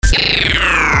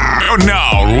You're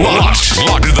now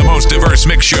locked to the most diverse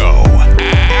mix show,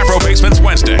 Afro Basements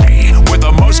Wednesday, with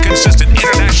the most consistent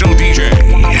international DJ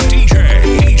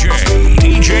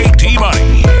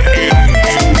T-Money in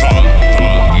the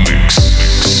mix.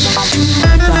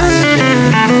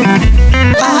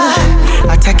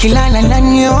 Atakilala na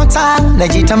nyota,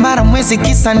 najitambara mwezi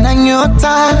kisa na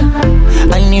nyota.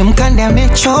 Ani mkande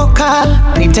amechoka,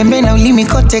 nitembe na ulimi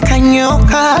kote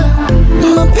kanyoka.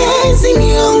 Mapenzi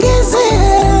niongeze,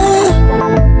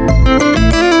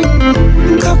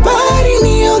 kabari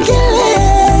niogele.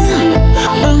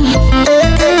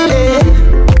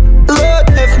 Lord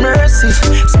have mercy,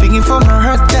 speaking from her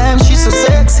heart, damn she's so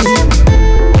sexy.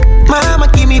 Mama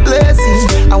give me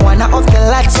blessing, I wanna off the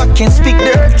lights so I can speak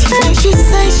dirty. She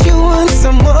says she wants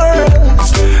some more,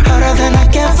 harder than I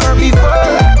can for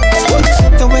before.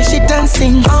 The way she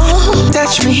dancing, oh,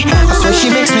 touch me, that's what she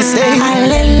makes me say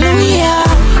hallelujah.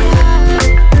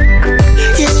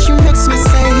 Yes, she makes me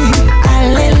say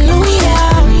hallelujah.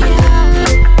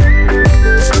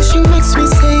 She makes me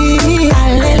say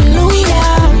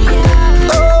hallelujah.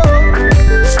 Oh,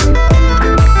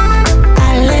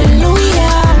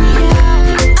 hallelujah.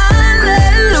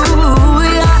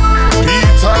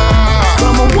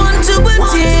 From a 1 to a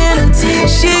 10,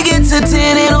 she gets a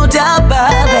 10 and no doubt about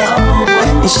that.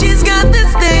 And she's got this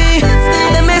thing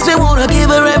that makes me wanna give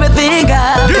her everything I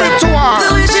got. The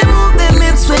way she move them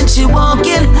hips when she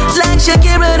walking, like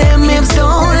Shakira, them hips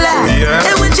don't lie.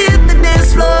 And when she hit the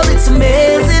dance floor, it's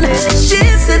amazing. She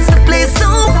sets the place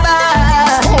on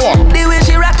fire. The way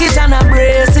she rock it and I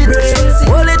brace it,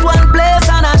 hold it one place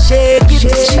and I shake it.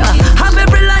 Have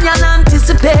every lion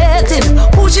anticipating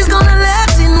who she's gonna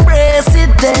let embrace it.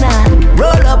 Then I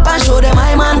roll up and show them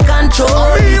I'm on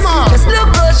control. Just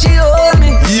look how she hold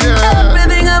me.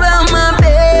 Everything about my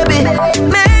baby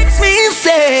makes me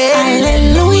say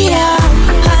hallelujah,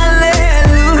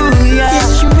 hallelujah.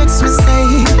 Yes, she makes me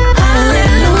say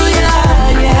hallelujah,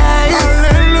 yeah.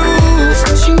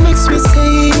 Hallelujah. She makes me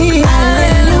say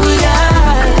hallelujah,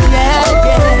 yeah.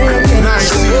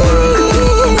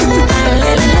 Nice.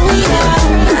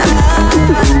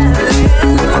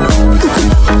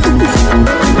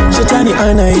 Shetani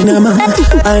anainama,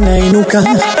 anainuka,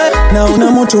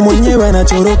 naona moto mwenyewe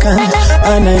anatoroka.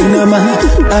 Anainama,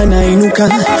 anainuka,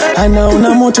 anaona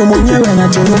moto mwenyewe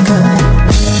anatoroka.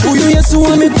 Huyu Yesu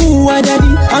amekuwa dadi,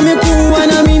 amekuwa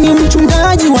na mimi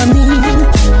mchungaji wa mimi.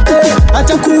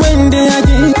 Hata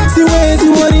kuendeaje,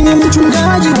 siwezi wori ni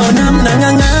mchungaji wa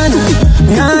namna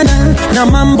ng'ana na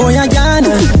mambo ya jana,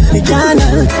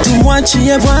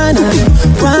 tumwachie Bwana.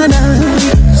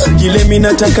 Kile mimi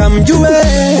nataka mjue,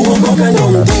 kuongoka ndo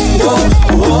mtindo,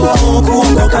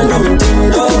 kuongoka ndo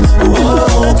mtindo,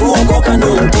 kuongoka ndo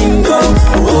mtindo,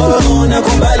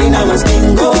 nakubali na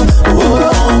mastingo,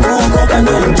 kuongoka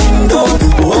ndo mtindo,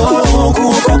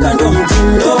 kuongoka ndo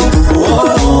mtindo,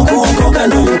 kuongoka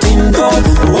ndo mtindo,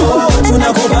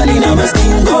 tunakubali na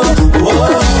mastingo.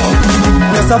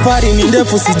 Na safari ni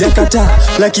ndefu sijakata,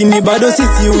 lakini bado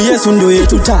sisi Yesu ndo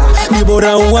yetu taa. Ni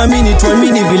bora uamini,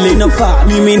 tuamini vile inafaa.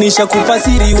 Mimi nishakupa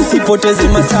siri, usipoteze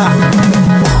masaa.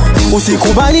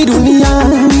 Usikubali dunia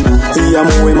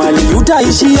iamue mali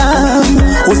utaishia.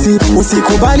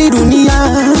 Usikubali dunia,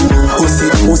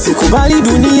 usikubali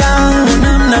dunia.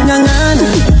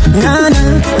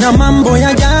 Ng'ana na mambo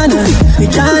ya jana,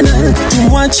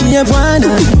 tumwachie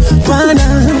Bwana.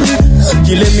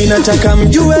 Kile mimi nataka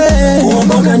mjue,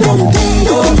 kuongoka ndo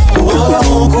mtindo,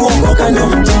 kuongoka ndo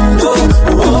mtindo,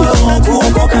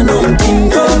 kuongoka ndo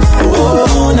mtindo,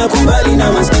 nakubali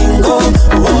na mastingo,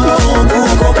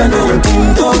 kuongoka ndo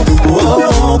mtindo,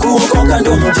 kuongoka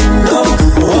ndo mtindo,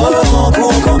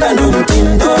 kuongoka ndo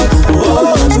mtindo,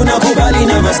 tunakubali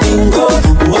na mastingo.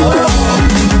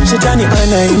 Shetani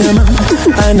anainama,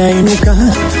 anainuka,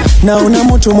 naona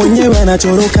moto mwenyewe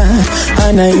anatoroka.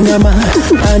 Anainama,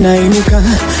 anainuka,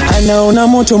 anaona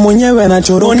moto mwenyewe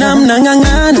anatoroka. Ona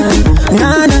mnang'ana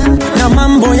na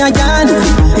mambo ya jana,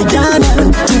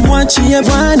 tumwachie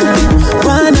Bwana.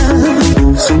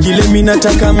 Kile mimi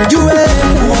nataka mjue,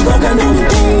 kuongoka ndo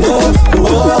mtindo,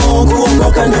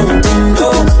 kuongoka ndo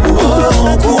mtindo,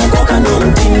 kuongoka ndo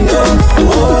mtindo,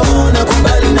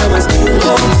 nakubali na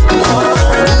mastingo.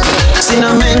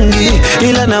 Sina mengi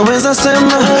ila naweza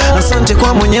sema asante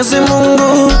kwa Mwenyezi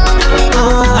Mungu.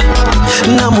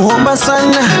 Namuomba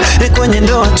sana kwenye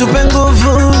ndoa tupe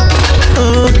nguvu.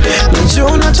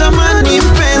 Najua unatamani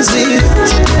mpenzi,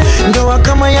 ndoa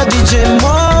kama ya DJ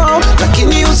Mo,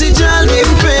 lakini usijali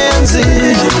mpenzi,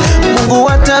 Mungu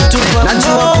atatupa.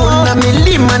 Najua kuna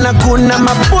milima na kuna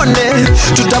mabonde,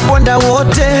 tutaponda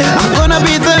wote. I'm gonna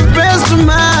be the best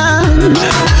man.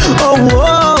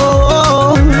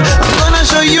 Oh, I'm gonna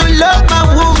show you love.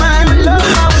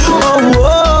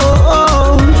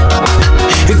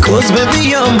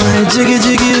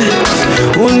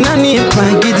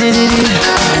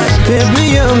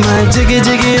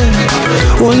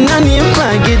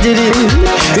 unanipa gidiri.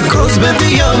 Because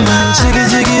baby you're my jiggy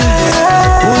jiggy,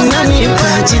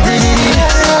 unanipa gidiri.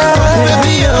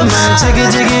 Baby you're my jiggy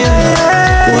jiggy,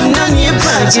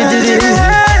 unanipa gidiri.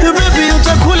 Baby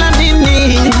utakula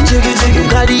nini?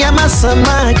 Gari ya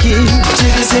masamaki,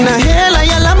 sina hela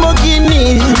ya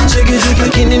Lamborghini,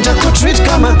 lakini nitakutreat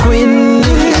kama queen.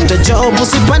 Nitajob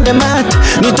usipande mat,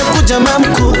 nitakuja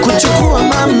mamku kuchukua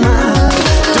mama.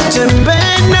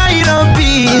 Tutembee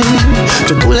Nairobi,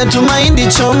 tukule tumaindi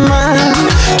choma.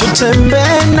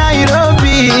 Tutembee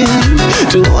Nairobi,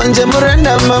 tuonje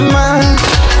murenda mama.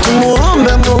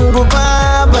 Tumuombe Mungu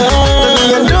Baba,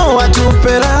 ndani ya ndoa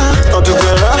tupera.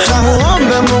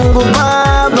 Tumuombe Mungu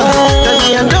Baba,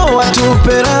 ndani ya ndoa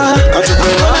tupera.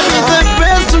 Gonna be the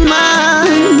best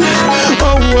man.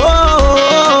 Oh, oh,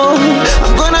 oh.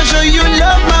 I'm gonna show you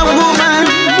love, my woman.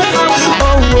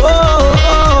 Oh, oh,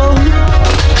 oh.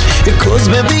 Because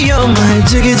baby you're my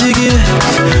jiggy jiggy,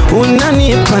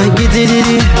 unanipa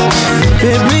gidiri.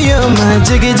 Baby you're my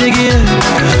jiggy jiggy,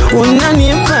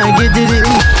 unanipa gidiri.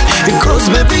 Because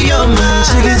baby you're my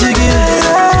jiggy jiggy,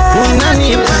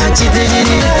 unanipa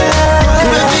gidiri.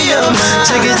 Baby you're my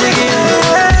jiggy jiggy,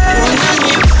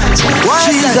 unanipa gidiri.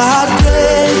 She's a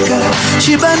heartbreaker,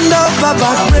 she bend over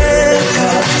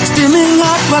backbreaker, steaming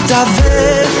hot water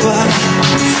vapor.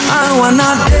 I wanna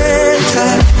date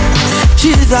her.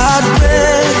 She's a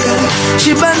heartbreaker,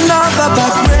 she bend over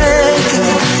backbreaker,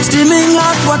 steaming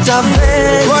hot water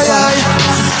vapor.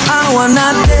 I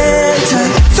wanna date her.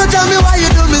 So tell me why you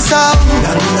do me so.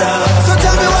 So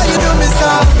tell me why you do me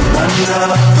so.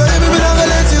 Baby, me never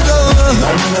let you go.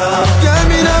 Yeah,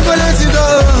 me never let you go.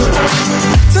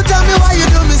 So tell me why you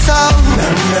do me so.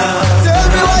 Tell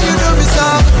me why you do me so.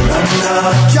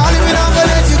 Can't me never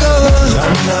let you go.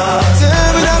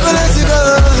 Tell me never let you go.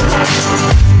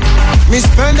 Me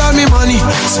spend all me money,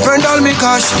 spend all me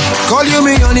cash. Call you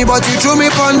me honey, but you threw me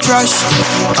pon trash.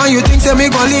 And you think say me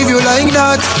gon' leave you like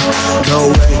that? No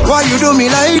way. Why you do me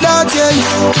like that, yeah?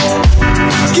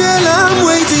 Girl, I'm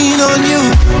waiting on you,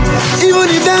 even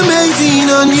if them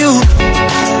hating on you.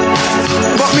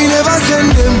 But me never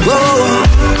send them go.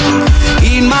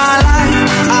 In my life,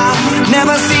 I've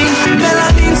never seen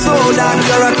melanin so dark.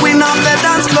 You're a queen of the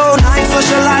dance floor, night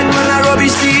socialite when I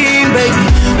rubbish scene, baby.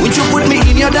 Would you put me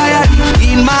in your diary?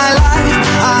 In my life,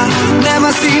 I've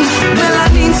never seen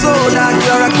melanin so dark.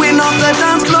 You're a queen of the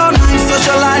dance floor, night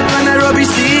socialite when I rubbish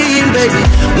scene, baby.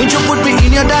 Would you put me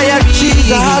in your diary?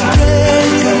 She's a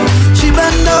heartbreaker, she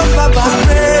bend over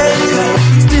backbreaker,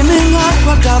 steaming hot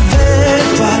water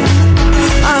vapor.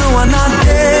 I wanna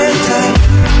date her.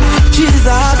 She's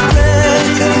a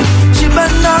heartbreaker, she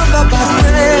bend over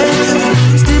backbreaker,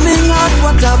 steaming hot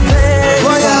water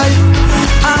vapor.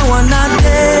 I wanna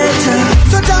date her.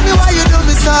 So tell me why you do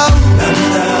me so.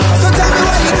 So tell me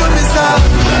why you do me so.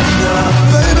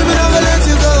 Baby, me never let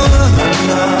you go.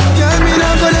 Yeah, me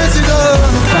never let you go.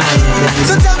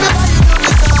 So tell me why you do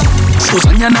me so.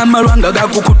 Usanya na maranga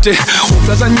gakukute,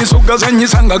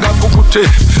 ugazanyisa nga gakukute.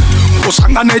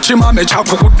 Usanga nechimame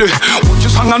chakukude,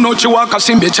 uchisanga nochi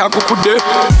wakasimbe chakukude.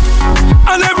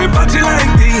 And everybody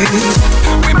like this,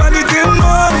 we body till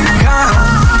morning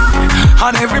come.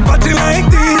 And everybody like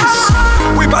this,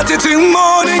 we body till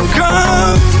morning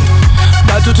come.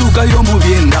 Batutuka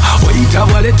yomubyenda, oyita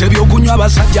bwalete byokunywa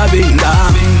basajja benda.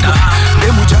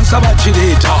 Nemuchansa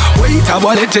bachireta, oyita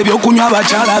bwalete byokunywa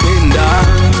bakyala benda.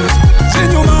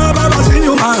 Senyuma baba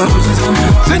senyuma,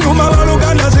 senyuma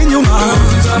baluganda senyuma.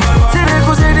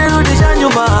 Sireko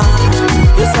dishanyuma,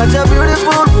 you're such a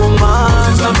beautiful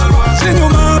woman.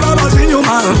 Senyuma baba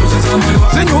senyuma,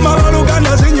 senyuma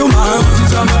baluganda senyuma.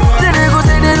 Sireko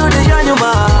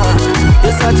dishanyuma,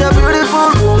 you're such a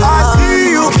beautiful woman. I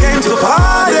see you came to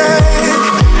party,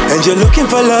 and you're looking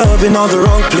for love in all the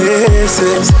wrong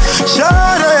places.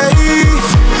 Shawty,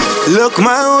 look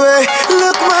my way,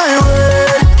 look my way.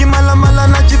 Kimala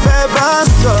najibeba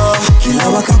so, kila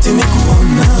wakati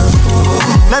nikuona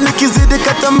na nikizidi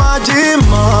kata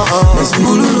majima,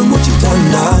 nazungululu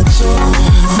muchitandacho.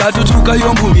 Batutuka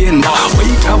yomubyenda,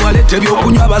 oyita bwalete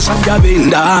byokunywa basajja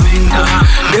benda.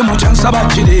 Nemuchansa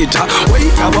bachireta,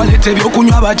 oyita bwalete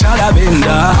byokunywa bakyala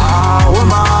benda.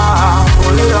 Uma,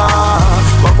 olera,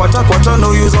 wakwata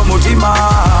n'uyuza omutima.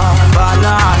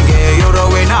 Banange, you're a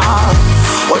winner.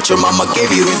 What your mama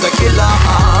gave you is a killer.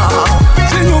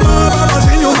 Senyuma baba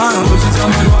senyuma,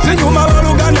 senyuma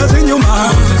baluganda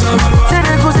senyuma.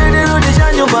 Sireko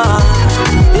dishanyuma,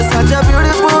 you're such a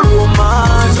beautiful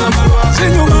woman.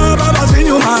 Senyuma baba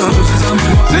senyuma,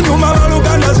 senyuma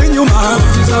baluganda senyuma.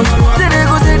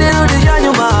 Sireko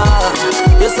dishanyuma,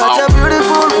 you're such a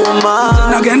beautiful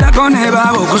woman. Nagenda kone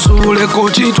babo kusuleko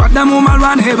chitwa baddamu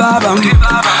malwane baba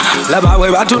laba we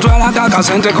batutwala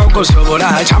kakasente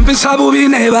kokusobola champisa bubi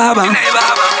ne baba.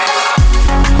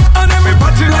 And every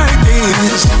party like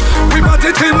this, we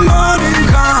party till morning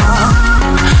come.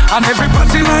 And every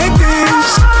party like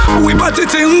this, we party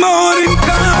till morning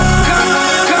come.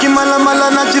 Kimala mala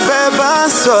najibeba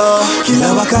so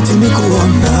kila wakati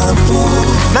nikuonapo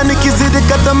na nikizidi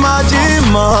kata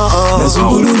majima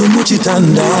nazungululu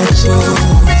muchitandacho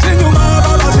zinyuma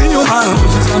baba zinyuma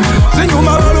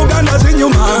zinyuma baluganda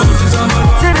zinyuma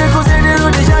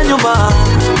Zidi dijanyuma.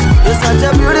 You're such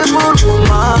a beautiful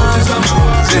woman.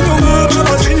 zinyuma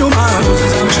baba zinyuma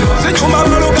zinyuma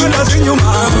baluganda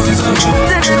zinyuma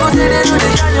Zidi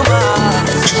dijanyuma.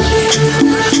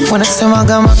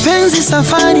 Wanasemaga mapenzi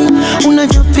safari,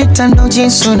 unavyopita ndo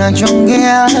jinsi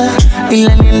unajongea.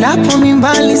 Ila nilapo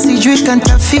mimbali sijui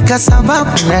kantafika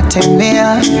sababu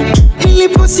natembea.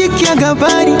 Niliposikia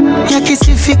habari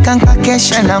yakisifika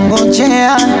nkakesha na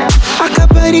ngojea.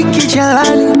 Akabariki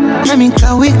Jalali nami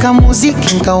nkawika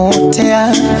muziki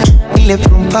nkauotea. Ile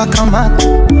prumpa kama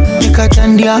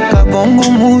nikatandia kabongo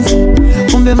movie.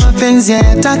 Kumbe mapenzi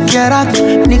hayataki haraka,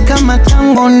 ni kama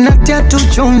tango na tatu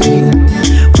chumvi.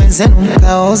 Wenzenu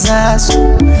mkaoza asu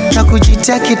na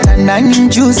kujitia kitandani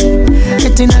mjuzi.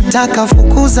 Eti nataka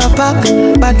fukuza paka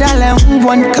badala ya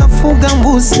mbwa nikafuga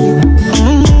mbuzi.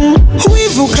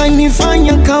 Wivu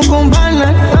kanifanya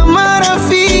kagombana na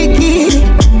marafiki.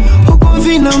 Huko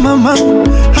vina mama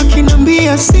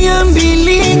akinambia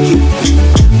siambiliki.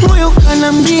 Moyo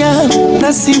kanambia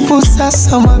nasibu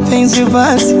sasa mapenzi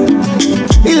basi.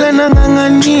 Ila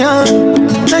nang'ang'ania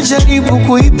najaribu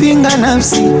kuipinga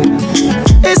nafsi.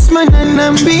 Esma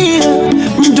nanambia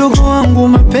mdogo wangu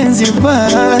mapenzi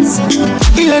basi.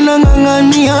 Ila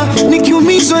nang'ang'ania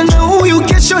nikiumizwa na huyu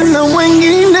kesho na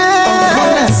wengine.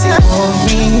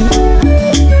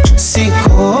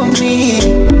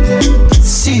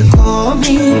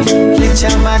 Sikomi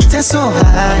licha mateso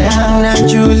haya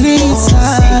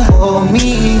najuliza.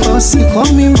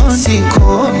 Sikomi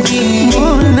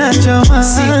mbona jama.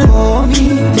 Sikomi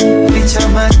licha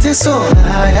mateso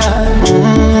haya.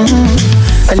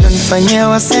 Alionifanyia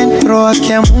wa sentro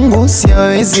wake Mungu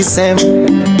siwezi sema.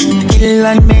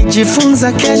 Ila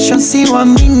nimejifunza kesho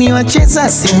siwaamini wacheza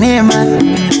sinema.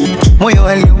 Moyo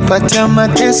aliupatia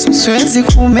mateso siwezi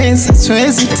kumeza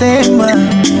siwezi tema.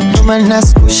 Kama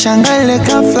nasikushangale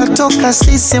ghafla toka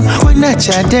system kwenda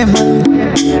Chadema.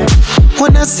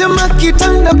 Wanasema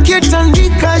kitanda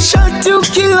kitandika shati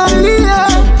ukilalia.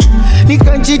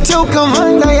 Nikajitia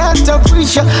ukamanda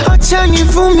yatakwisha acha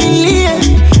nivumilie.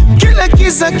 Kila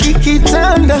kisa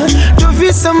kikitanda ndo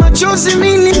visa machozi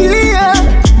mililia.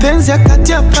 Penzi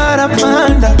akati ya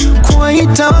parapanda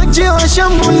kuwaita waje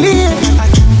washambulie.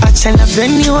 Achana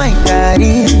beni wa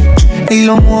idari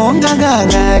nilomuonga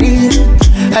gagari.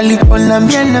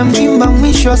 Aliponambia na mimba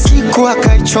mwisho wa siku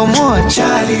akaichomoa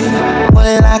chali.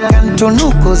 Wala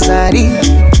kantunuku zari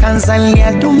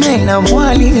kanzalia dume na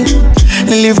mwali.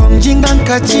 Nilivyo mjinga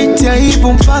nkajitia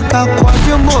aibu mpaka kwa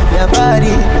vyombo vya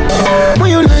habari.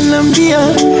 Moyo nanambia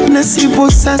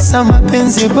nasibu sasa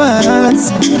mapenzi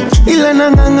basi. Ila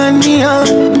nang'ang'ania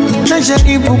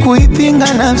najaribu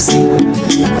kuipinga nafsi.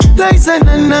 Laiza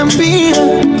nanambia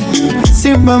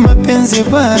simba mapenzi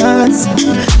basi.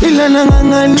 Ila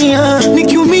nang'ang'ania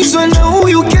nikiumizwa na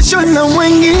huyu kesho na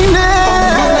mwengine.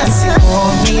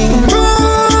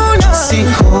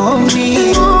 Sikomi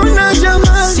mbona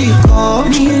jama.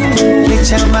 Sikomi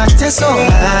licha mateso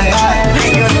haya.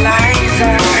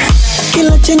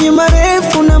 Kila chenye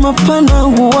marefu na mapana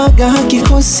huwaga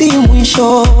hakikosi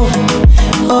mwisho.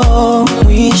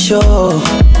 Mwisho.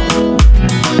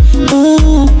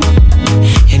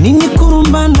 Yanini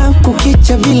kurumbana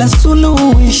kukicha bila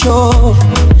suluhisho.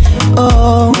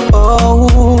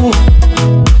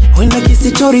 Wenda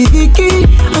kisichoridhiki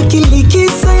akili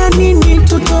kisa ya nini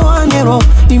tutoane roho.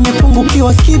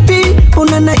 Nimepungukiwa kipi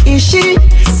unanaishi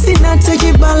sina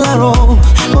tejibalaro.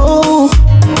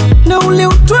 Na ule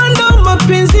utwando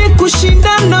mapenzi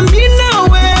kushindana mimi na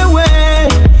wewe.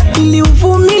 Ili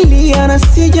uvumilia na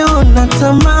sijaona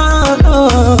tamaa.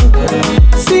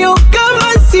 Sio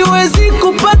kama siwezi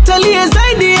kupata liye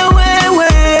zaidi ya wewe.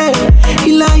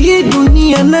 Ila hii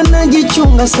dunia na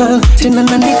najichunga sana. Tena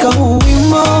naandika huu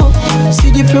wimbo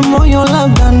sijipe moyo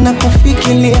labda na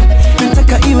kufikiria.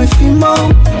 Nataka iwe fimbo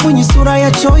mwenye sura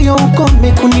ya choyo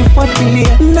ukome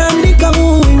kunifuatilia. Naandika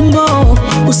huu wimbo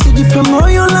usijipe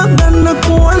moyo labda na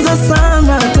kuanza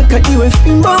sana. Nataka iwe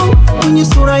fimbo mwenye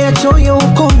sura ya choyo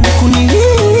ukome kunifuatilia.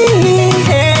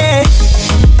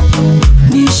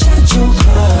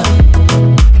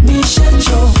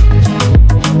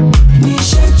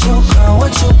 Nishachoka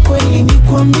wacha kweli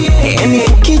nikwambie.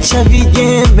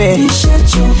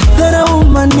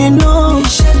 maneno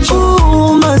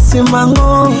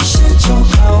masimango.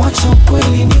 Nishachoka, wacha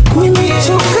kweli ni kweli.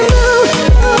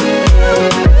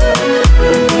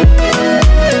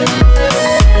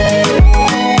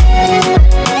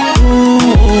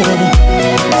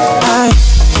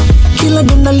 Kila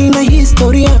donda lina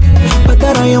historia,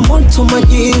 madhara ya moto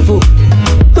majivu.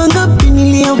 Mangapi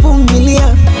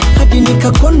niliyavumilia hadi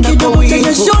nikakonda kwa wivu.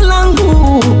 Jasho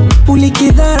langu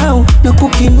ulikidharau na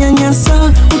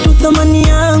kukinyanyasa, utu thamani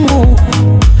yangu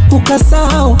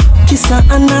ukasahau kisa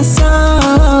anasa.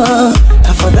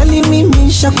 Afadhali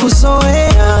mimi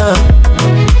shakuzoea,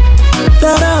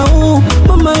 dharau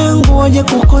mama yangu waje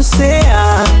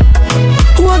kukosea.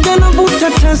 Huwaga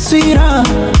navuta taswira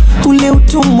ule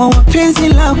utumwa wa penzi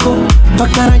lako,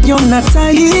 mpaka rajona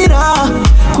tahira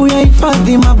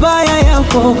kuyahifadhi mabaya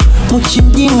yako.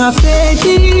 Mchimjinga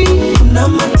pedi kuna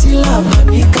matilaba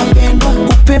nikapenda,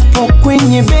 upepo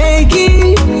kwenye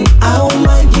begi au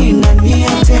majina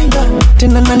niyatenga.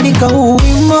 Tena nandika huu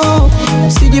wimbo,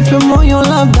 sijipe moyo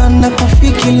labda na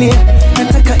kufikiria.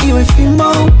 Nataka iwe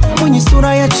fimbo kwenye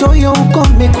sura ya choyo,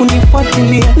 ukome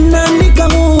kunifuatilia. Naandika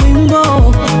huu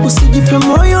wimbo, usijipe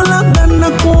moyo labda na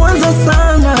kuanza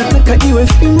sana. Nataka iwe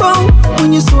fimbo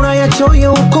kwenye sura ya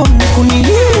choyo, ukome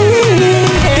kunifuatilia.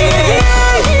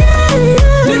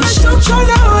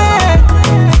 Nishocholewe,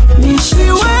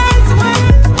 nishiwezi,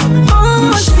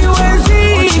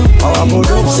 nishiwezi.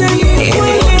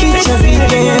 Kicha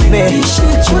vigembe,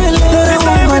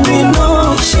 dharau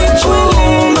maneno,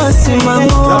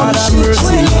 masimango.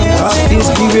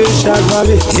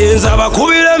 Yenza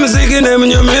bakubira muziki ne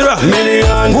mnyumira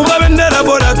Kuba bendera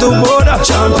boda to boda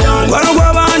Wano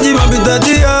kwa banji mabita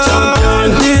dia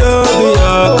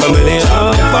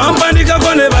Kameleon Pampandika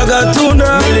kone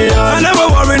bagatunda I never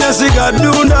worry na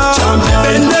sigadunda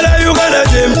Bendera yugada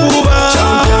jempuba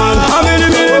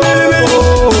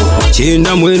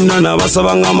China mwena na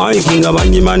basabanga maiki nga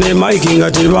banyima ne maiki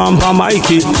nga tebampa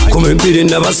maiki kumempiri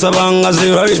na basabanga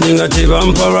ziraidi nga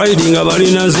tebampa riding nga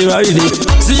balina ziraidi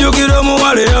sijukira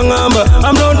muwale yangamba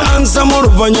I'm not handsome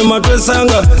oluvanyuma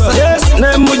twesanga yes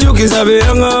ne mujukiza be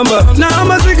yangamba na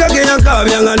amazika ge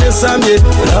yakabyanga nesambye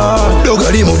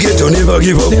dogali mu ghetto never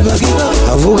give up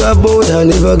avuga boda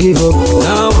never give up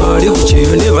now ali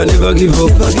kuchiyo never give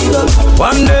up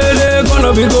one day they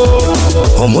gonna be go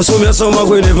omusomi asoma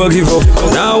gwe never give up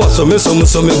now wasomesa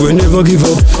omusomi gwe never give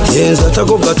up yenza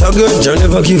takoga tagenja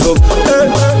never give up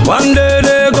one day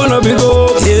they gonna be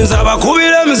go yenza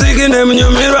bakubire muziki ne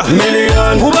mnyumira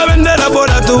kuba bendera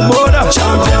boda to boda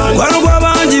kwano kwa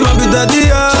banji mabita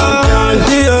dia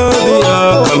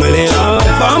Kameleon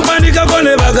Pampandika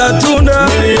kone bagatunda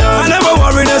I never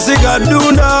worry na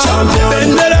sigadunda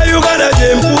bendera yugada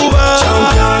jempuba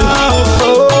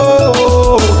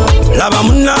Laba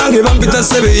munange bampita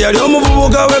sebe yali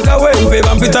omuvubuka weka wempe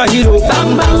bampita hiro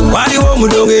waliwo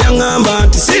omudonge yangamba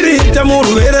nti siriyita mu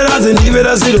lubeerera nze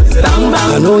ndibera ziro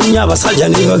anoonya abasajja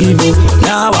never give up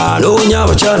naaba anoonya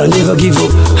abakyala never give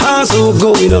up hanso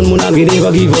going on munange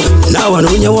never give up naaba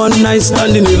anoonya one night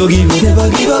stand never give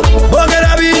up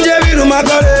bogera binje biruma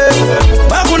kale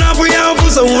bakunafuya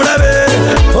ofusa omulabe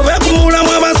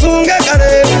obekumulamu abasunge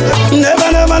kale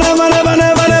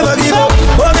never give up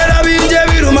bogera binje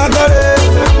biruma kale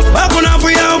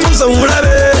bakunafuya ofusa omulabe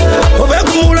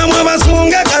obekumulamu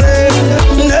abasunge kale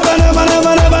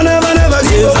never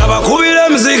give up abakubire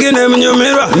muziki ne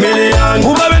mnyumira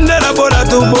kuba bendera boda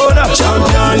to boda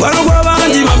wano kwa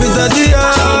banji mabita dia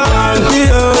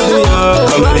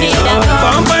Kameleon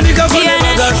Pampandika kone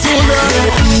bagatunda.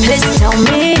 Please tell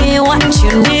me what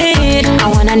you need. I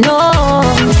wanna know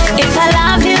if I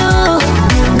love you.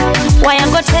 Why I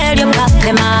go tell your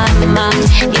papa mama?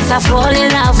 If I fall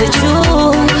in love with you,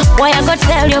 why I go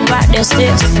tell your brother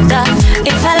sister?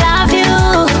 If I love you,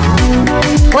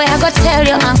 why I go tell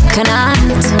your uncle and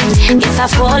aunt? If I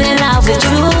fall in love with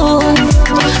you,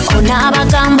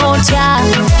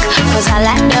 cause I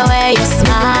like the way you're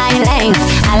smiling,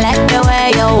 I like the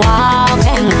way you're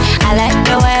walking, I like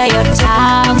the way you're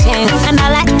talking, and I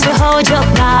like to hold your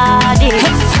body.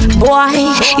 Boy,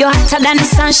 you're hotter than the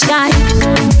sunshine,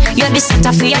 you're the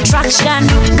center for attraction.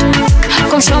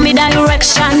 Come show me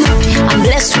direction, I'm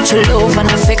blessed with your love and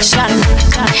affection.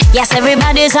 Yes,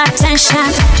 everybody's attention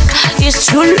is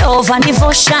true love and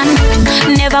devotion.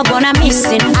 Never gonna miss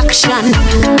in action,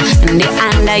 the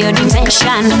under your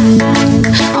detention.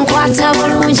 What a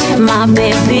bulungi, my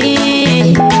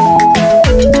baby.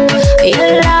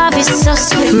 Your love is so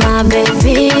sweet, my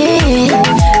baby.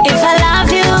 If I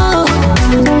love you,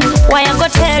 why I go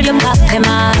tell your you, Papa,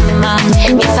 Mama,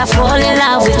 if I fall in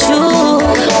love with you?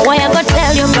 Why I go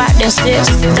tell your brother,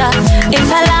 sister, if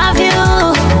I love you?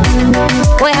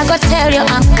 Why I go tell your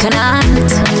uncle,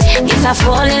 aunt, if I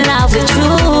fall in love with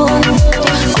you?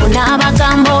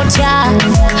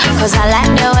 Cause I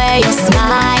like the way you're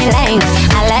smiling,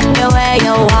 I like the way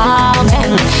you're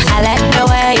walking, I like the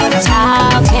way you're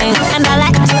talking, and I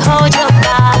like to hold your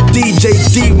back. DJ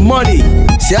D Money,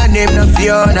 say her name not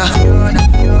Fiona.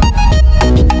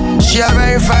 She a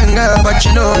very fine girl, but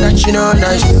you know that she know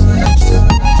nice.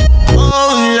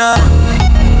 Oh Lord,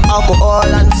 alcohol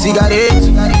and cigarettes.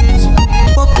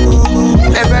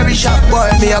 Every shop boy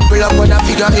me a pull up on a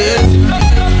figure eight.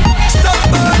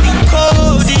 Somebody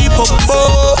call the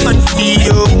popo and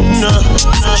Fiona.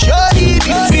 Shawty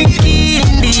be freaky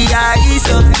in the eyes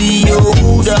of the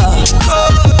older.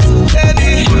 Oh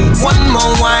baby, one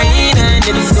more wine and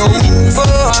it's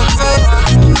over.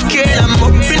 Girl, I'm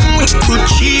hoping we could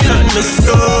chill on the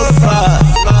sofa.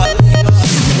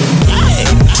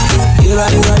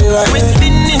 We're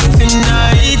sitting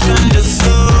tonight on the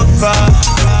sofa.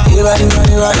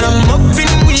 I'm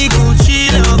hoping we could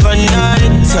chill overnight.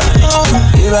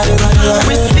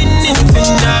 We're sitting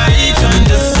tonight on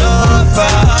the sofa.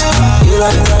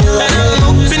 And I'm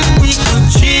hoping we could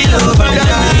chill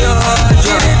overnight.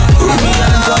 Put me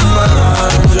hands up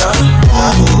around ya.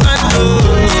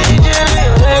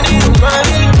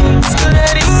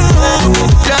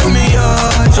 Let me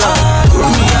hold ya. Put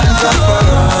me hands up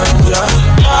around ya.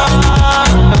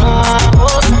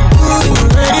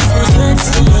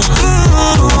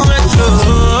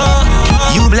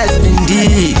 You blessed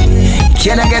indeed.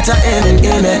 Can I get an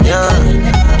amen, yeah?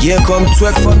 Yeah, come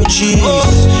twerk for me, cheese.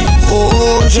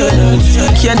 Oh, Janet,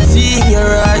 can't see in your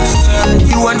eyes.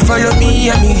 You want follow me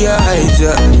and me guys,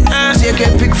 yeah. Take a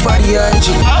pic for the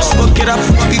IG. Smoke it up,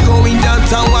 we going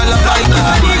downtown while I'm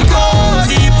like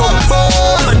deep up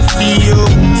and feel.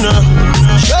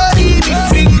 Shawty be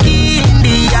freaky in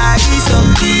the eyes of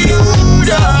the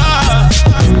older.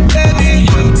 Baby,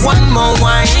 one more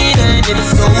wine and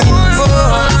it's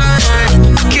over.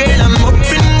 Girl, I'm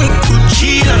hoping we could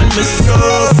chill on the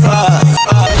sofa.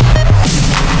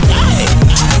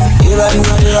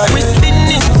 We're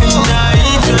sitting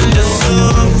tonight on the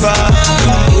sofa.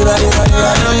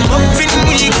 I'm hoping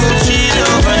we could chill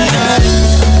overnight.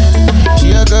 She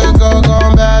a good girl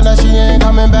gone bad, now she ain't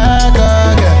coming back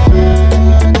again.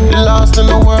 Lost in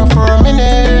the world for a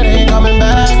minute, ain't coming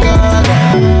back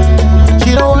again.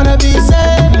 She don't wanna be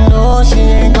sad, no, she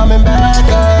ain't coming back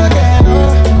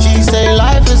again. She say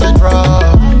life is a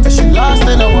drug, but she lost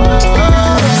in the world.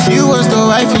 You was the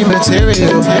wifey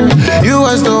material, you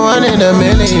was the one in a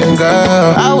million,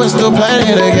 girl. I was still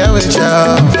planning to get with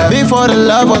y'all before the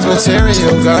love was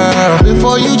material, girl.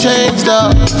 Before you changed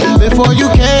up, before you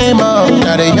came up,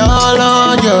 now they all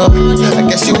on you. I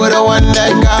guess you were the one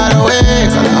that got away,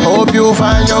 cause I hope you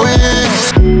find your way.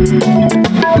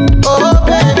 Oh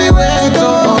baby, wait,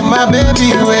 oh my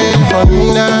baby, wait for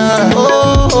me now.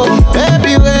 Oh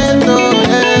baby, wait, oh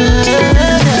yeah.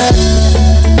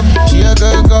 She a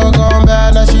good girl gone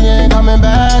bad, now she ain't coming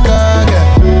back again.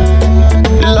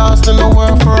 Lost in the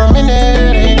world for a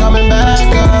minute, ain't coming back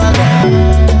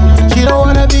again. She don't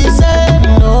wanna be sad,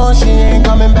 no, she ain't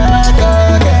coming back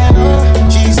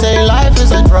again. She say life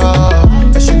is a drug,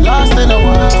 but she lost in the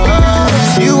world.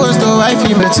 You was the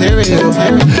wifey material,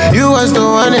 you was the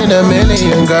one in a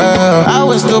million, girl. I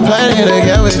was still planning to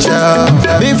get with y'all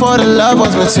before the love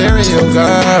was material,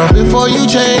 girl. Before you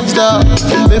changed up,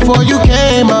 before you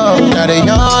came up, now they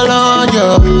all on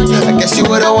you. I guess you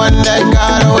were the one that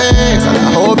got away, cause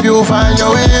I hope you find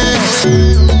your way.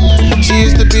 She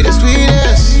used to be the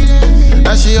sweetest,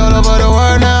 now she all over the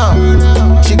world now.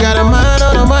 She got a mind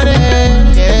on the money,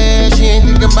 yeah, she ain't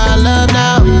thinking about love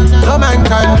now. No man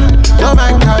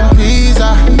can please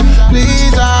her,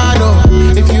 no.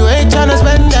 If you ain't tryna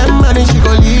spend that money, she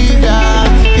gon' leave ya.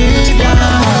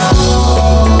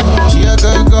 She a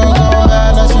good girl gone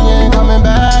bad, now she ain't coming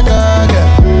back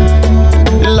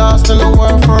again. Lost in the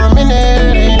world for a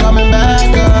minute, ain't coming back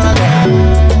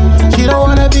again. She don't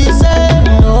wanna be sad,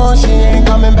 no, she ain't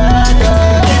coming back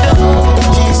again.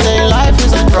 She say life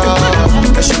is a drug,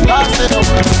 but she lost in the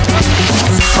world.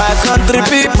 My country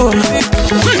people,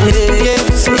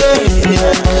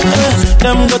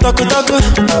 them go talk.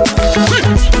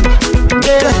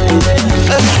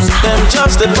 Them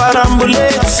just the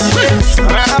parambulates.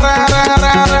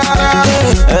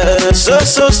 So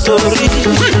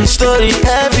story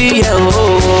heavy.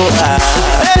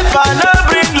 Never no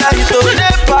bring light,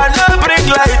 never no bring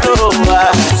light.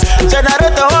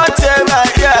 Generator whatever,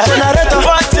 yeah. Generator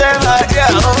whatever,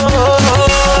 yeah.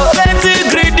 Let it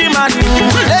greedy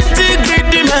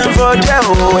man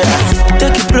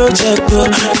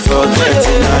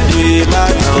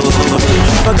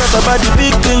about the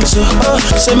big things, so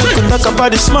say me could talk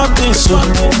about the small things, so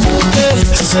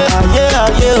yeah,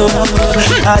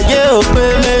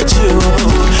 let you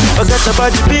forget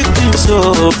about the big things,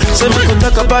 so say me could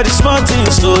talk about the small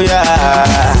things, so yeah,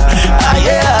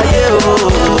 let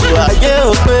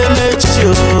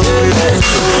you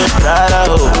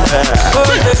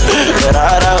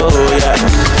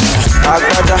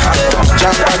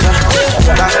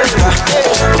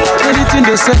anything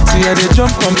they say to you, they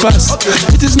jump and pass.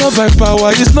 It is not by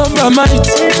power, it's not by might.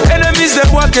 Enemies they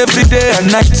work every day and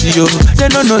night, yo. They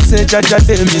don't know say Jaja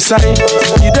they missile.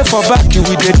 You there for back,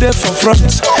 we they there for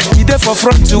front. You there for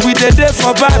front, we they there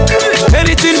for back.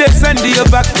 Anything they send you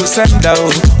back to send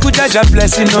out. Could Jaja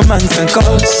blessing no man can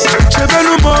cause.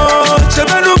 Chebelumo,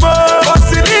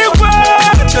 Osiniwa,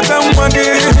 Chebemwagi,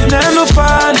 Nano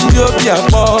fan,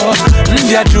 Yobiabo,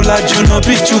 Ndia Jula Juno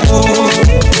Bichuku.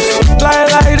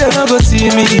 Lie, they no go see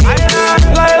me.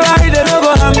 Lie, they no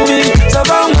go have me.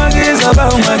 Sabamagi,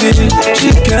 she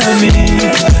can me.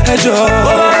 Ejo,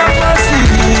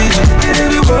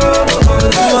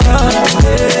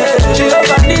 she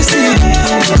obanisi.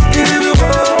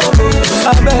 I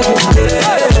beg,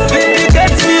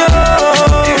 vindicate me,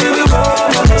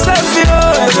 save me,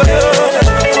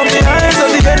 from the hands of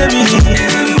the enemy.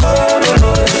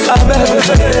 I beg.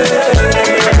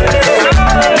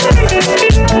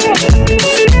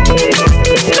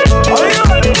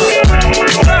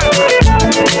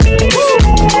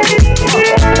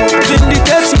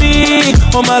 Vindicate me,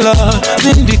 oh my Lord,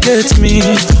 vindicate me,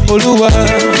 Oluwa.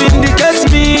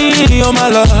 Vindicate me, oh my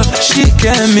Lord, she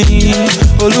can me,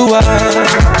 Oluwa.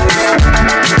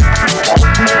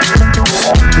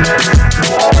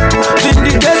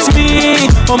 Vindicate me,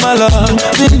 oh my Lord,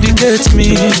 vindicate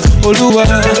me, Oluwa.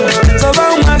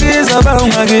 Zabangagi,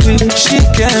 she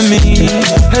can me,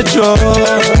 a joy.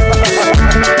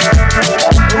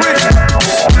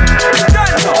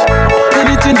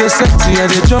 Anything they say to you,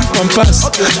 they jump and pass.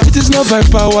 It is not by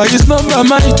power, it's not by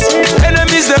might.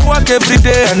 Enemies they work every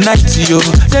day and night, yo.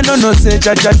 They don't know say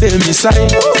Jaja they missile.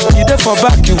 You there for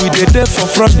back, we they there for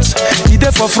front. You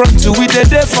there for front, we they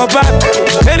there for back.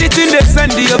 Anything they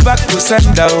send you back to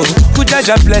send out. Could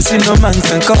Jaja blessing no man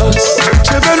can cause.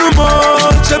 Chebelumo,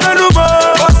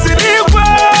 Osiniwa,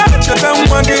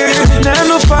 Chebemwagi,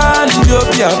 Nano fan,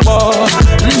 Yobiabo,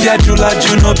 Ndia Jula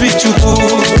Juno Bichuku.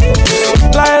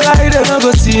 Lie, they no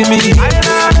go see me.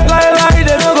 Lie,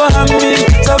 they no go have me.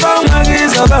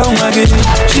 Sabamagi,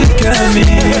 she can me.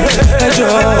 Ejo,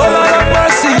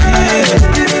 Olawasi,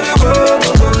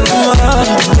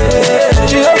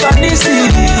 she obanisi.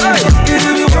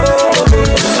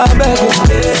 I beg,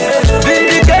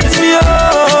 vindicate me,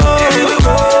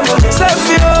 save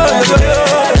me,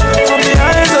 from the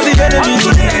hands of the enemy.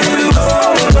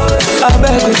 I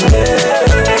beg.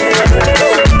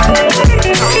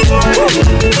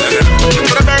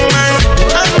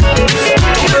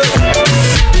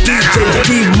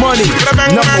 Money,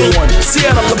 number one,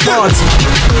 tear up the party.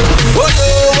 Woyo.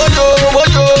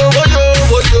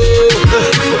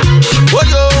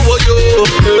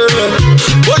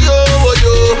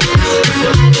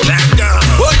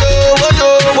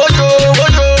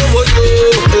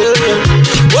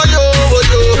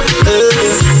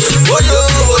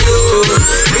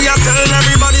 Me a tell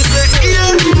everybody say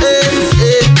yeah.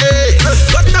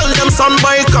 Go tell them son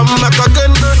boy come back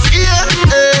again. Yeah.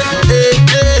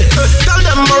 Tell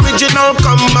them original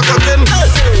come back again.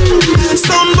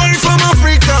 Some boy from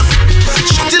Africa,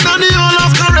 shut it on the whole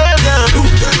of Caribbean.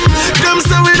 Them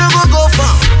say we never go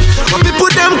far, but people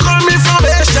them call me from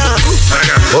Asia.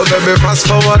 Oh baby fast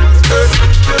forward,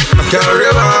 carry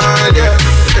on, yeah.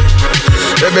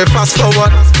 Baby fast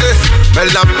forward, I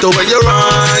love the way you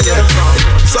run, yeah.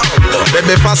 So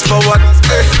baby fast forward,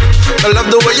 I love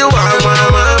the way you run.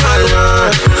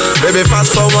 Baby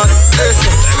fast forward,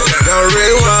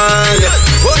 carry on, yeah.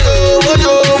 Woyo.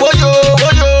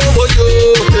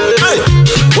 Hey,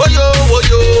 woyo.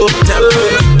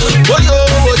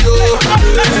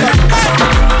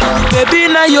 Baby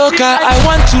Nayoka, I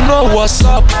want to know what's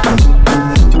up.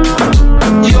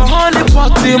 Your honey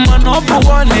party man number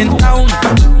one in town.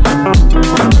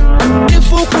 If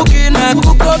you cooking, I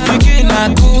cook up, begin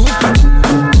I cook.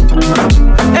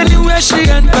 Anywhere she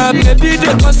enter, baby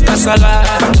they cause casala.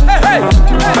 Hey.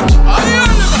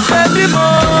 Baby mo,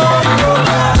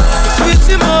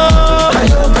 sweetie mo,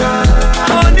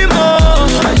 honey mo,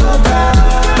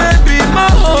 baby mo,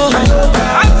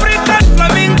 African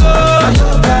flamingo,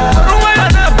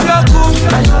 Rwanda bloku,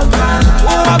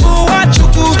 Uwabu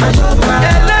wachuku,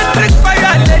 electric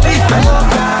fire lady,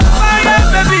 fire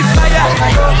baby fire.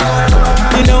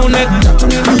 You know neck,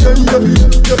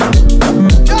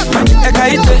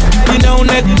 ekaite, you know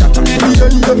neck.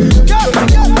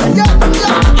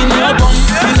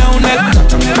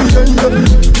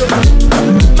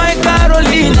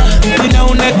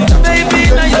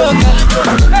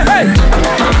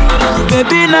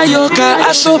 Nayoka,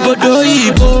 Asobodo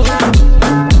Ibo.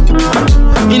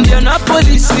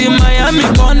 Indianapolis, Miami,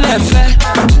 Connefe.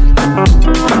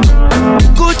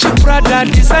 Gucci, Prada,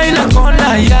 designer,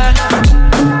 Kona, yeah.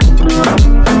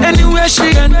 Anywhere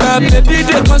she enter, baby,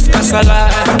 they cause casala.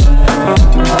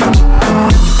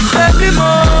 Baby mo,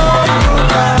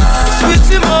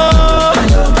 sweetie mo,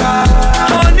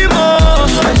 honey mo,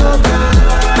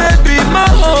 baby mo,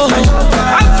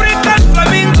 African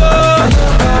flamingo,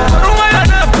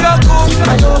 Rwanda Pioku,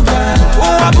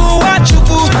 Uwabu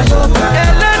Wachuku,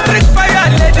 electric fire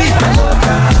lady,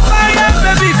 fire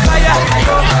baby fire.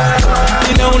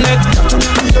 You know next,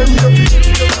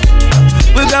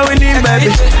 we're going in baby.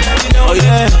 Oh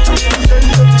yeah,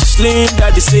 Slim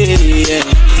Daddy City, yeah.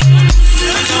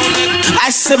 I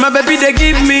said my baby they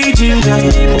give me ginger,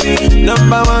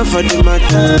 number one for the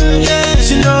matter.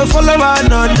 She no follow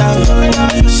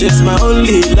another, she's my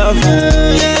only lover.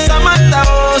 Samantha,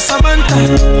 oh Samantha,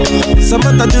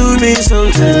 Samantha do me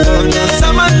something.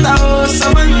 Samantha, oh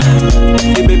Samantha,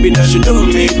 the baby that she do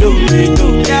me.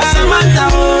 Samantha,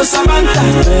 oh Samantha,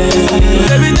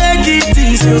 baby take it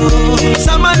easy.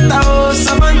 Samantha, oh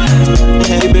Samantha,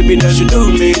 the baby that she do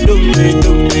me.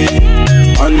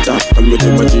 Hunter, call me the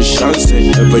magician,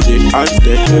 say everyday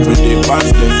answer, everyday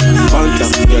pasta. Hunter,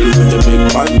 girl with the big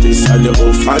panties and the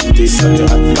old fanties and the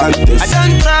Atlantis. I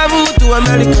don't travel to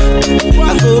America,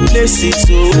 I go places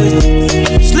so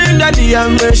Slim Daddy,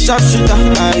 I'm a sharpshooter.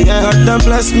 God don't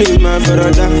bless me, my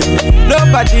brother.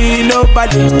 Nobody know my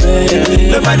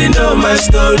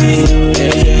story.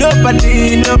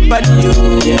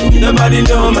 Nobody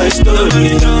know my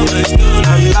story.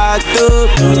 I'm locked up,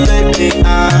 don't let me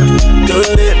out. Don't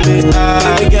let me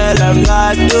out, girl, I'm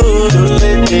locked up. Don't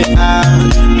let me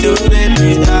out, don't let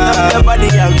me out. Your body,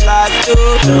 I'm locked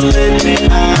up. Don't let me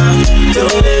out,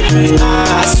 don't let me out.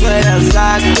 I swear I'm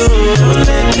locked up. Don't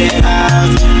let me out,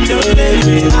 don't let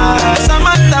me out.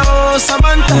 Samantha, oh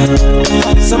Samantha,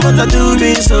 Samantha do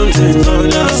me something.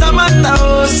 Samantha,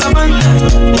 oh Samantha,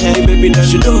 hey baby, that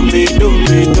you do me.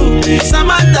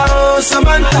 Samantha, oh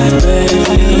Samantha,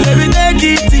 baby, take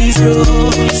it easy.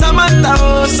 Samantha,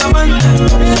 oh Samantha,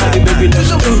 hey baby, that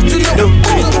you do me.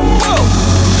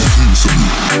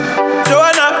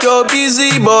 Joanna, your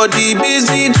busy body,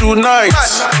 busy tonight.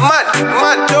 Mad.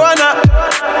 Joanna,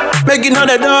 making on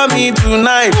the dummy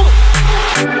tonight.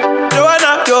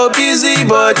 Joanna, your busy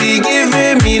body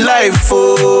giving me life,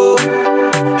 oh,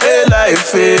 hey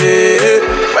life, hey.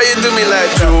 Why you do me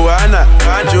like Joanna?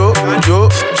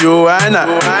 Joanna.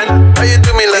 Why you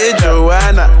do me like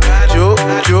Joanna?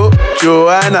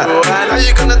 Joanna. How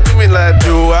you gonna do me like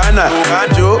Joanna?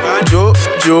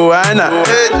 Joanna.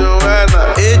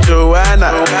 Hey Joanna.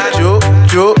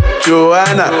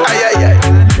 Joanna. Ay.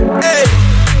 Hey.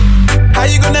 How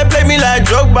you gonna play me like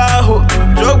Drogba?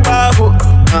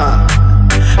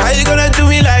 How you gonna do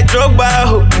me like Drogba?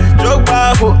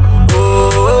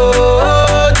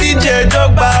 Oh, DJ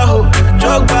Drogba.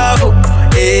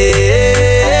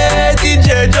 Hey,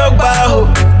 DJ Drogba.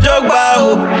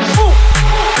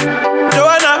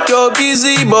 Joanna, your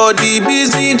busy body,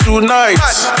 busy tonight.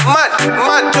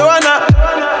 Mad. Joanna,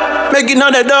 making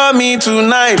on the dummy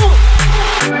tonight.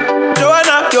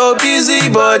 Joanna, your busy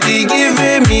body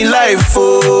giving me life,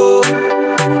 oh,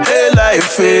 hey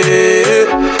life, hey.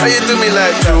 Why you do me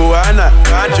like Joanna?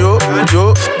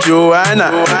 Joanna.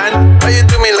 Why you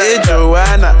do me like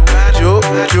Joanna?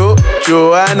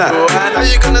 Joanna. How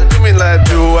you gonna do me like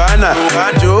Joanna?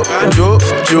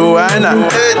 Joanna.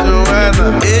 Hey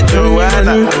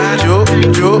Joanna.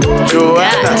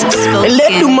 Joanna.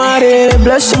 Let the mare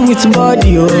bless you with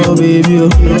body, oh baby.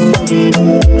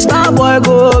 Starboy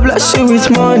go bless you with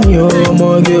money, oh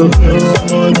my girl.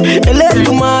 Let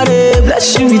the mare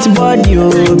bless you with body,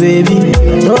 oh baby.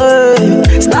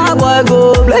 Starboy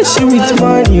go bless you with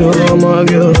money, oh my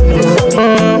girl.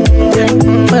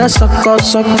 Sucker,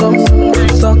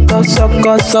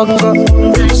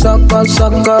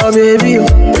 baby.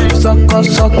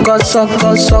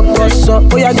 Sucker.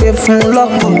 Oh, yeah, give him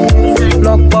lock.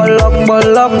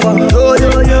 Oh,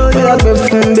 yeah, give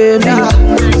him baby.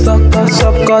 Sucker.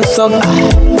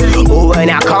 Oh, when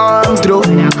I come through,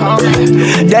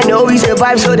 they know we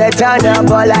survive, so they turn up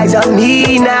all eyes on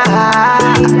me now.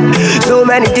 So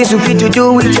many things we fit to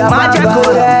do with your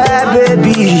magical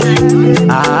baby.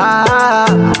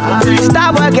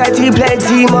 Stop getting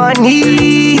plenty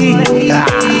money.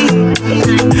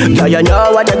 Yeah, you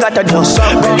know what I gotta do.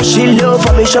 Baby, she love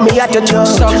for me, show me how to do.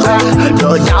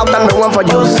 No doubt I'm the one for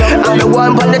you. I'm the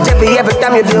one for the TV every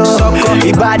time you do.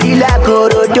 Your body like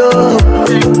Orodo.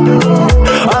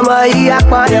 I'm a boy, I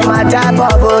put in my type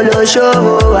of polo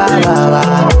show.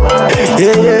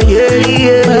 Yeah.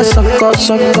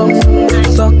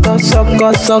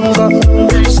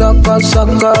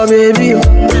 Sucker, baby.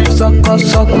 Sucker.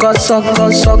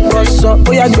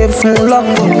 Oh, yeah, get full lock.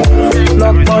 Oh,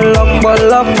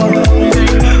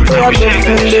 yeah, get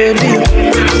full, baby.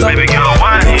 Baby, girl,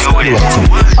 why you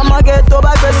I'ma get to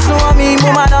back to me,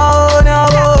 mama, no.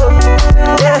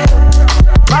 Yeah.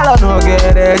 Malo no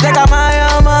get it, take a my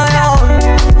yeah.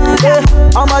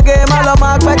 I'ma get malo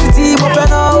mark back to see, move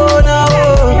no.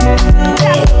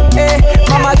 Hey,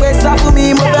 mama get stuff for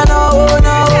me, move no.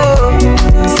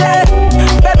 Say,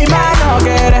 baby, man, no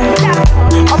get it.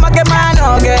 I'ma get man,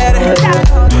 no get it.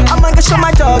 I'ma get show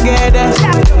my dog get it.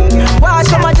 Why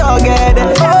show my dog get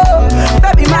it? Oh,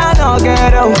 baby, man, no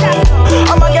get it.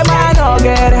 I'ma get man, no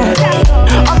get it.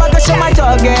 I'ma get show my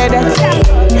dog get it.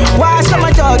 Why show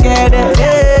my dog get it?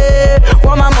 Hey,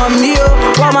 want my mommy, oh,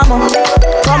 want my mom,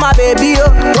 want my baby,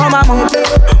 oh, want my mom,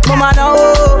 mama no,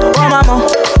 oh, want my mom,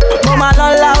 mama no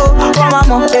la, oh, want my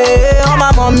mom, hey, want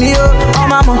my mommy, oh, want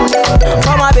my mom,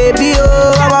 want my baby, oh,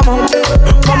 want my mom,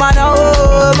 mama no,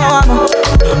 oh,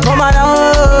 mama no,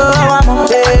 oh, want my mom,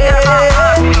 hey.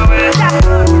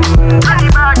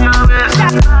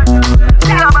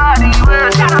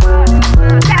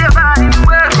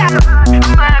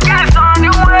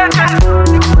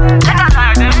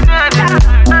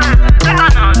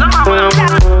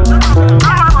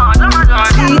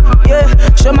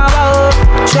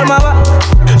 Show my wa,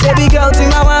 baby girl,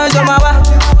 think I want show my wa.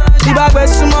 See my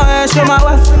best to my show my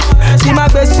wa. See my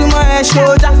best to my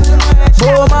shoulder.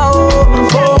 Boma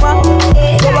boma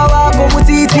wa, como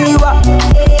titi wa.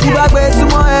 See my best to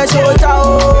my shoulder,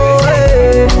 oh.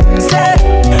 Hey. Say,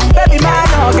 baby man,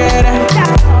 no get it.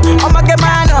 I'ma get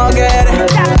man, no get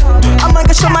it. I'ma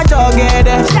get show my dog get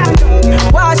it.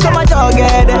 Why show my dog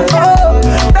get it? Oh,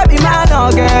 baby man, no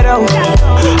get it.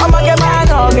 I'ma get man,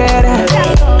 no get it.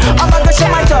 I'ma go show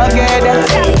my dog get it.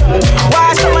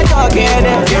 Why show my dog get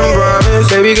it?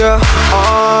 Baby girl,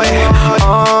 oh yeah.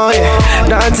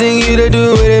 That thing you to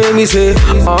do, it make me say,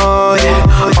 oh yeah.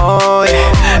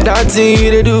 That thing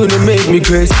you to do, to make me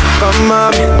crazy. Come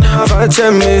on, touch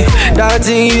me. That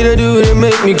thing you to do, to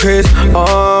make me crazy.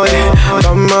 Oh yeah,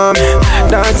 come on.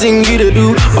 That thing you to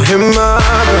do, oh him my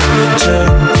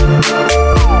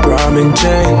Brahmin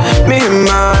chain, me and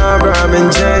my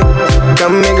Brahmin chain.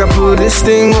 Come make I put this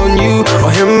thing on you, oh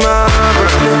him my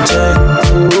Brahmin chain.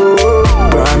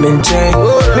 Brahmin chain,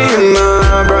 me and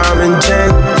my Brahmin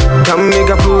chain. Come make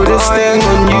I put this thing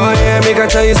on you, yeah. Make I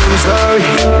tell you some story.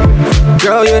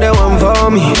 Girl, you're the one for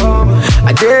me.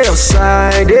 I did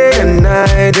outside, day and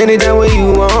night, anytime when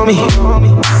you want me.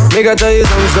 Make I tell you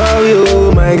some story,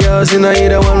 oh my girl, see now you're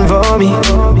the one for me.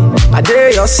 I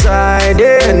did outside,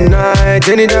 day and night,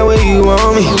 anytime when you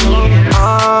want me.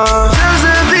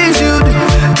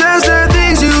 Just the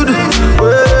things you do,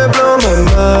 where they blow my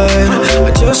mind.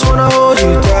 I just wanna hold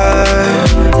you tight,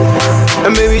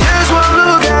 and baby, just wanna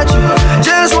look at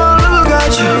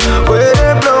you, where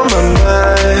they blow my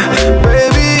mind.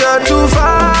 Baby, you're too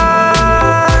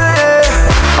fine,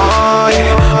 yeah.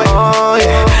 Oh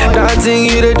yeah. That thing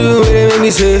you to do, it make me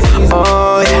say,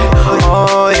 oh yeah.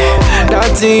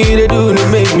 That thing you to do, to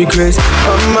make me crazy.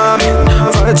 Oh mommy,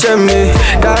 touch me.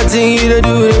 That thing you to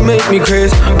do, to make me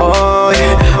crazy. Oh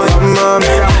yeah, oh mommy.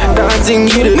 That thing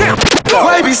you to do.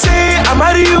 Why be say I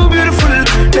marry you beautiful?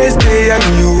 Next day and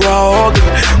you are ugly.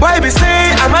 Why be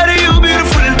say I marry you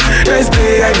beautiful? Next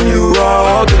day and you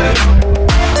are ugly.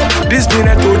 This been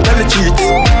a total cheat.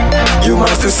 You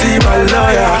must see my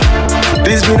lawyer.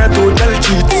 This been a total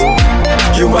cheat.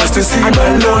 You must see my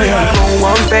lawyer.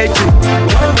 One virgin,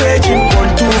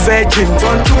 one two virgin,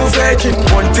 one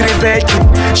three virgin.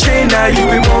 Shayna, you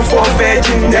be born for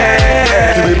virgin,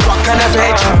 yeah. You be back and a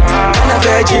virgin,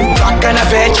 back and a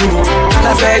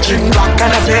virgin, back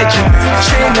and a virgin.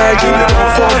 Shayna, you be born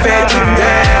for virgin,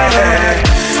 yeah.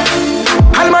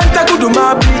 Halmanta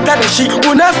guduma bita da shi,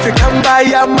 munafikan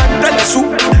baya manta da su.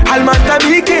 Halmanta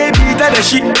bike bita da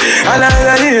shi, ala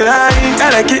rani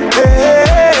karake.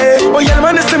 O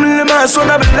yalmana simle ma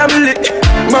sona blamle,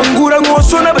 mangura ngo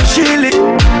sona bashile,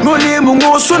 no lemu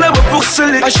ngo sona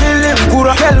bapuksele. Ashile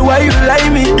ngura, girl why you lie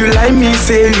me? You lie me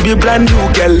say you be brand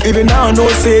new girl. Even now I know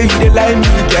say you dey lie me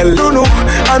girl. No,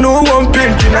 I know one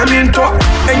paint in a minto,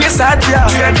 and yes I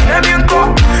tell you in a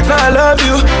minto. Now I love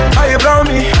you, why you brown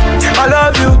me? I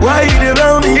love you, why you dey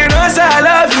brown me? You know say I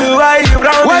love you, why you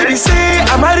brown me? Why they say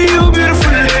I marry you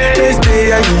beautiful? Next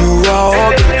day and you are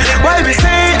ugly. Why they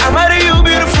say I marry you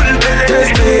beautiful?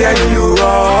 Next day and you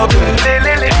are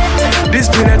ugly. This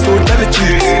been a total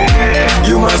cheat.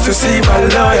 You must to see my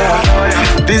lawyer.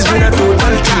 This been a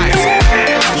total time.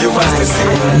 You must have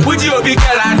seen. Would you be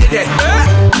girl I did it?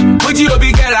 Would you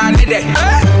be girl I did it?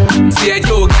 See a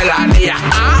Joe girl I did it.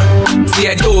 See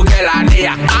a Joe girl I did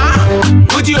it.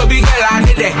 Would you be girl I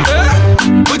did it?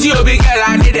 Would you be girl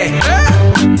I did it?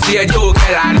 See a Joe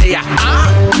girl I did it.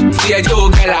 See a Joe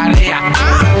girl I did it.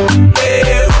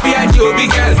 Hey, be a Joe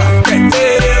big girl.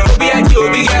 Hey, be a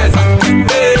Joe big girl.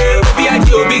 Hey, be a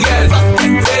Joe big girl.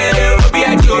 Hey, be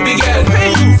a Joe big girl.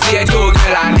 See a Joe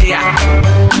girl I did it.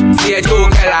 See a Joe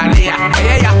girl I did it.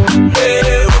 Hey,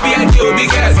 hey, be a Joe big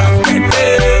girl. Hey,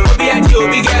 be a Joe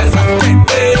big girl.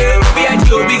 Hey, be a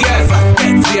Joe big girl.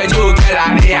 See a Joe girl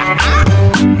I did it.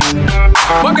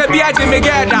 What be a Jimmy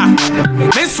Gerda?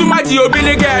 Miss Sumaji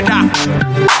Obini Gerda.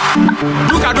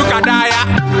 Duka Daya.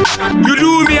 You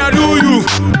do me, I do you.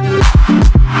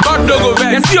 God no go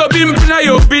vex. You see Obin Pina,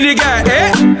 you Obini girl,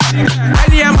 eh?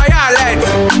 Any am I alert?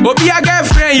 Obi a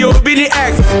girlfriend, you Obini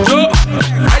ex. So,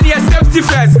 any a safety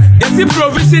first. You see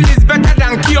provision is better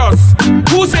than chaos.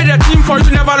 Who said the team for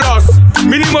you never lost?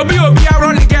 Minimum Obi a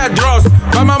run the girl draws.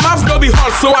 But my mouth no be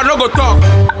hot, so I no go talk.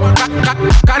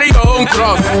 Carry your own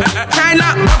cross.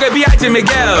 China, okay, be a Jimmy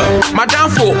girl. Madam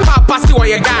for Papa, see what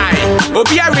you guy.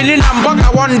 Obi a really number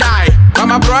one die. But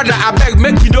my brother, I beg,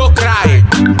 make you don't cry.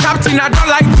 Captain, I don't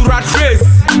like to rat race.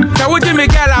 Can we Jimmy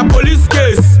girl a police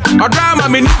case? Or drama,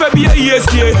 me never be a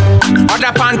ESA. Or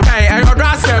the pantai, I or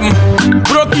them.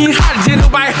 Broken heart, genu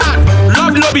by heart.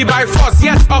 Love no be by force,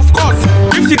 yes, of course.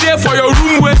 If she there for your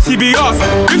room, where she be yours.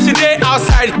 If she there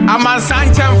outside, I'm a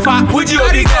Sanchez fat. Would you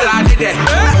be girl, I did it?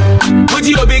 Would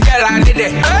you be girl, I did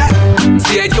it?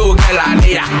 See a Joe girl, I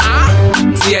did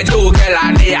it. See a Joe girl,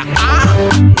 I did it.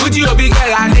 Would you be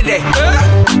girl, I did it?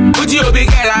 Would you be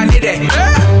girl, I did it?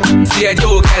 See a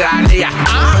Joe girl, I did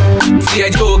it. See a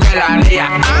Joe girl, I did it.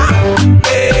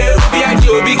 Hey, be a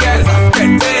Joe big girl.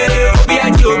 Hey, be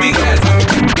a Joe big girl.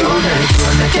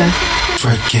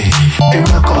 Working, in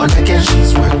my corner again,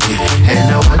 she's working.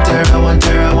 And I want her, I want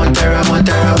her, I want her, I want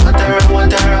her, I want her, I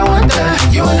want her, I want her.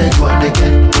 You wanna do it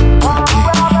again? Working,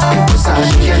 in massage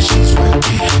again, she's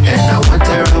working. And I want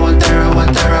her, I want her, I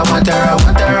want her, I want her, I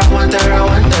want her, I want her, I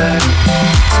want her.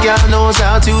 This girl knows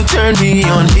how to turn me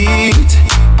on heat.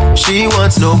 She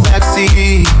wants no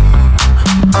backseat.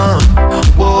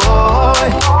 Boy,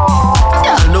 this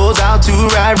girl knows how to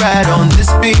ride on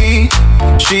this beat.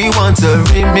 She wants a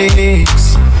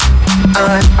remix.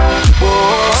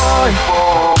 Boy,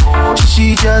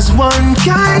 she just one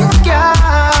kind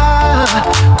girl.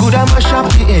 Could I mash up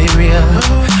the area,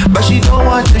 but she don't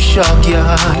want to shock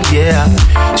ya, yeah.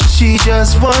 She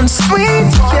just one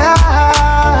sweet girl.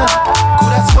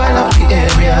 Could I spoil up the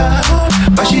area,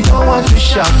 but she don't want to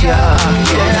shock ya,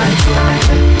 yeah.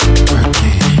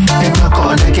 Working, in my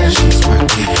corner again, she's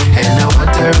working. And I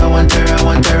want her, I want her, I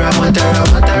want her, I want her, I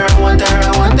want her, I want her,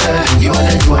 I want her. You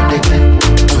wanna do it again?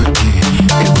 Working,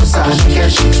 in massage again,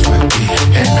 she's working.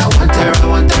 And I want her, I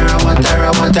want her, I want her,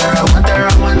 I want her, I want her,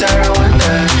 I want her, I want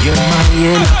her. You're my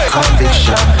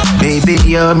conviction, baby,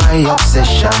 you're my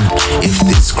obsession. If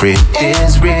this script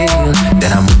is real,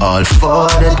 then I'm all for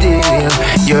the deal.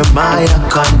 You're my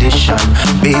condition,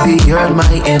 baby, you're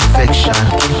my infection.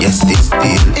 Yes, this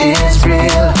deal is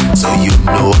real, so you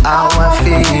know how I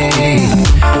feel.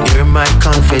 You're my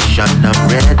confession, I'm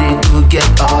ready to get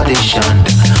auditioned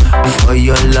for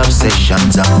your love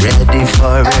sessions. I'm ready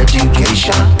for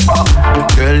education.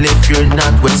 Girl, if you're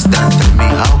not Western, tell me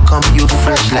how come you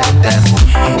fresh like them?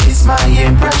 It's my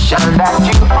impression that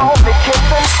you only kiss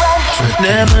and French.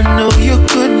 Never knew you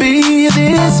could be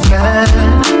this bad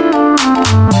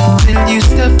till you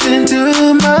stepped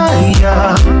into my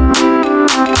yard.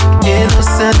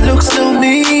 Innocent looks to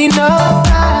me no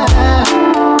bad.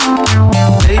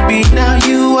 Baby, now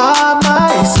you are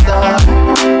my star.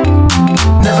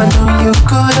 Never knew you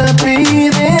could be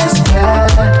this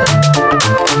bad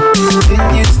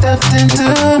till you stepped into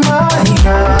my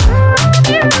yard.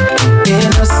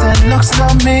 Innocent looks to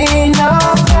me no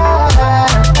bad.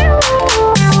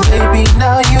 Baby,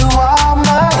 now you are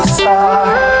my star.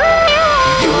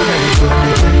 You're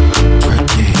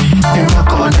working, in my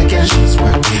corner again, she's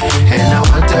working. And I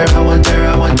want her, I want her,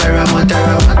 I want her, I want her, I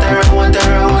want her, I want her,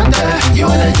 I want her. You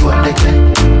wanna do it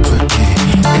again?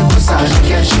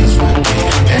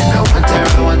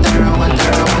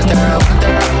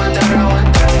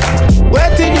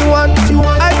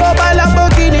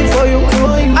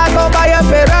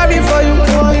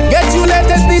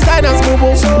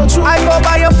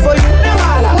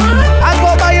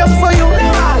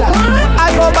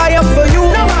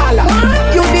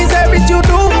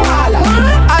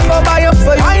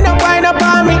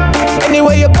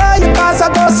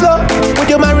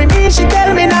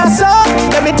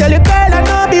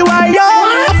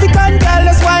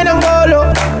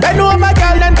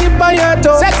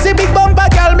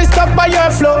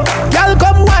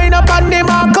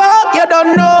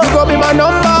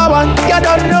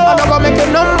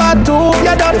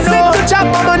 you don't know. To chop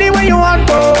my money when you want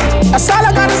to. That's all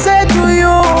I gotta say to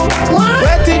you.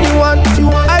 Waiting you want.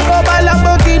 I go buy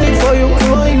Lamborghini for you.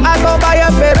 I go buy a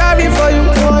Ferrari for you.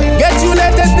 Get you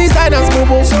latest designers, boo.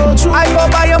 I go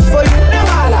buy them for you.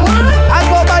 I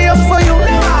go buy them for you.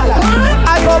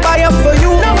 I go buy them for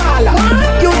you.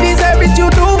 You deserve it, you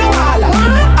do.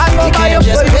 I go buy them for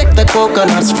you. Just pick the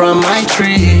coconuts from my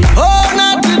tree. Oh,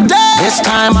 not today. This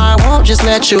time I won't just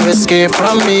let you escape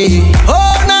from me.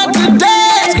 Oh, not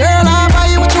today. Girl, I'll buy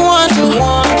you what you want to.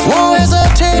 Won't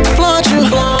hesitate to flaunt you.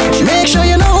 Make sure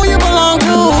you know who you belong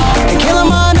to. And kill a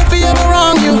man if he ever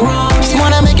wrong you. Just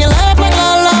wanna make you laugh like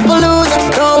Lollapalooza.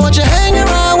 Don't want you hanging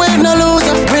around with no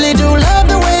loser. Really do love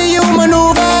the way you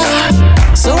maneuver.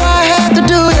 So I had to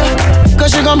do ya.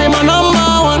 Cause you gon' be my number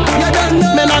one.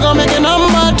 Man, I gon' make it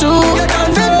number two.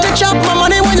 Fit to chop my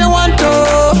money when you want to.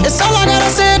 It's all I gotta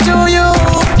say to you.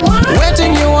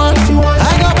 Waiting you want.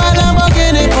 I go buy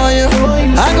Lamborghini for you.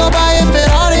 I go buy a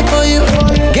Ferrari for you.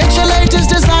 Get your latest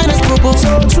designers, boo-boo.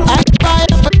 I buy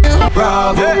it for you.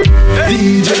 Bravo,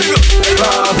 DJ.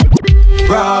 Bravo,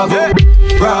 bravo,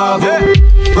 bravo,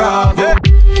 bravo,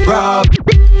 bravo,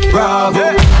 bravo,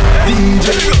 DJ.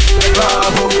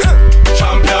 Bravo.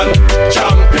 Champion,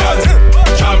 champion,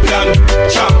 champion,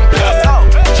 champion,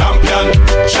 champion,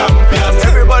 champion.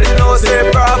 Everybody knows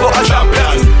say bravo, a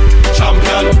champion,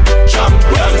 champion,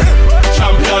 champion,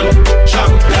 champion,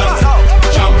 champion,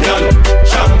 champion,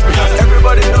 champion.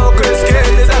 Everybody know Chris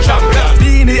Gayle is a champion.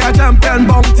 Beanie a champion,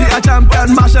 Bounty a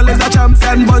champion, Marshall is a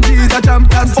champion, Bungie is a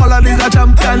champion, Folland is a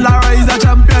champion, Lara is a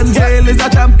champion, Gayle is a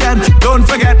champion. Don't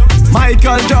forget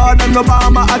Michael Jordan,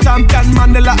 Obama a champion,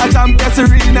 Mandela a champion,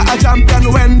 Serena a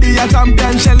champion, Wendy a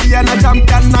champion, Shelly and a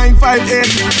champion,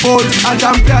 958 Bolt a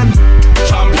champion.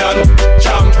 Champion,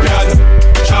 champion,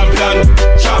 champion,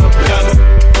 champion,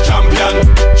 champion,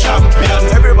 champion.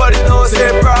 Everybody knows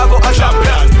say bravo a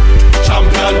champion.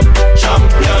 Champion,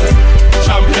 champion,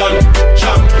 champion,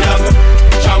 champion,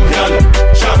 champion,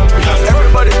 champion.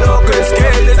 Everybody knows Chris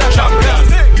Gayle is a champion.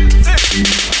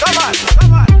 Come on,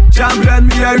 come on. Champion,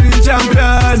 me a real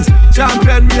champion.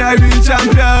 Champion, me a real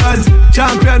champion.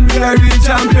 Champion, me a real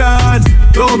champion.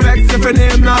 Don't vex if your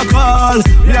name not call.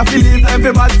 We have to leave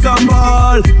everybody some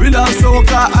ball. We love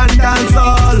soca and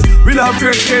dancehall. We love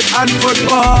cricket and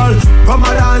football. Come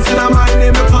and dance in a man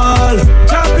name we call.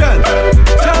 Champion,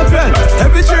 champion.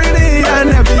 Every Trini and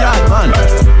every yard man.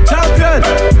 Champion,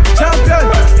 champion.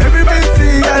 Every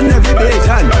BC and every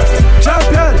Bajan.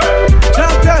 Champion,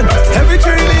 champion. Every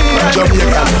Trini and every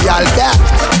y'all back.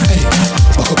 Hey,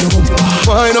 back up your bum.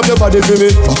 Wind up your body for me.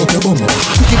 Back up your bum.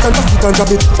 Kick it and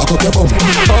drop it. Back up your bum.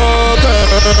 Okay.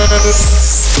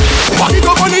 Back it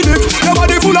up on the dick. Your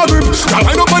body full of grip.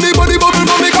 Wind up on the body bubble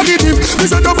for me cocky tip. Me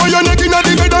set up for your neck inna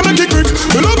the bed and make it quick.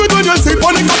 Me love it when you sit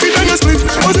on the cocky then you split.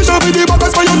 Position for the back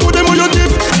as for your toe them on your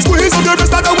tip. Squeeze up your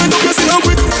breast and wind up your sit and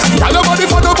quick. Girl your body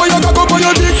fat up on your cock up on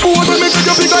your dick. Foot when me take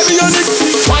your big like me and dick.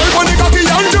 Wind on the cocky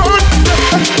and turn.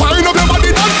 Wind up your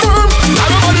body that firm.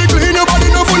 Girl your body clean, your body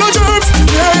no full of germs.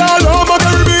 Yeah, I love a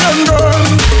Caribbean girl.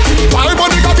 Wind on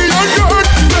the cocky and turn.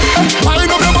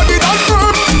 Wind up your body that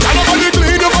firm. Girl your body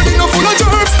clean, your body no full of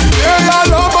germs. Yeah, I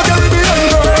love a Caribbean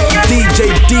girl. DJ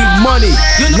D Money,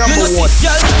 number one.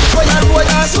 When I roll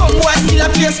down some boy still a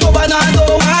place cover now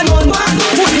go on.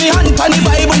 Put me hand on the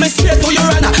Bible, me straight to your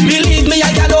honor. Believe me, I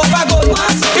got over good.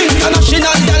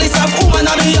 International gal is a woman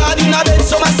on the yard in a bed,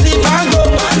 so I sleep and go.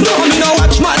 No, me no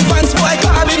watch man pants, boy,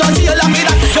 car me no deal of me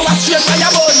that. You a straight for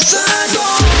your bun.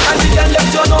 And the girl them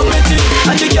turn up me thing,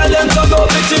 and the girl them turn up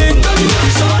me thing.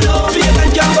 So no, me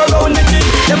and can go round me thing.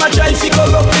 Them a try to go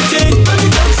up me thing.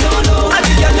 And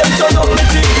the girl them turn up me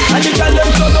thing, and the girl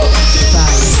them turn up me thing.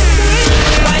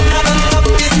 Why not fuck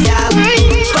this gal?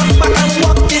 Come back and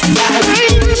walk this gal.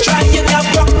 Try you can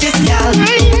rock this gal.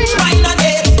 Why not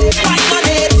it? Why not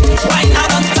it? Why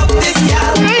not stop this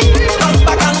gal? Come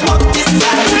back and walk this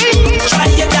gal. Try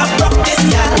you can rock this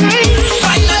gal.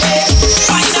 Why not it?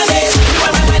 Why not it? You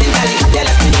want my wedding daddy? Yeah,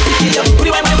 let's me not kill you.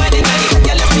 You want my wedding daddy?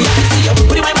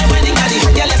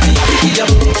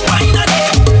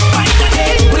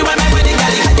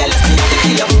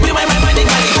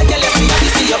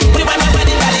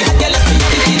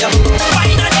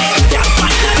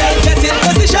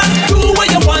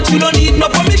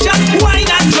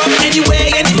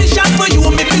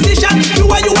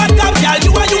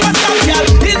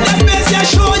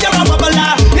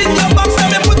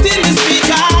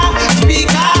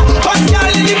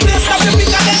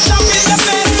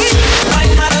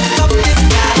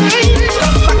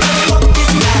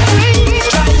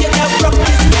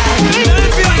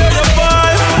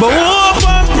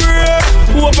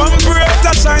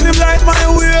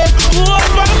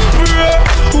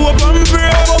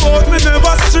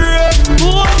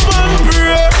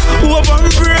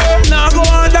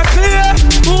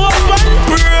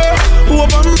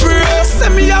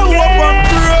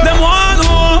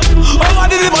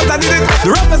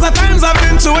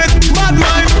 to it. Bad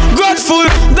mind, grateful.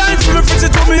 Dance for me, fridge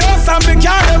it to me house and me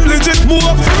car them legit. Move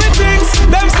up for me things,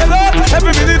 them sell out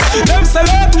every minute. Them sell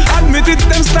out, admit it,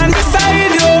 them stand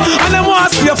beside you. And them want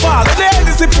to see your father. They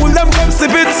just pull them, come sip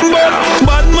it. But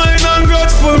bad mind and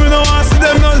grateful, me no want to see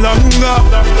them no longer.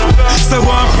 So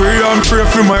go and pray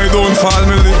for my downfall,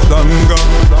 me live longer.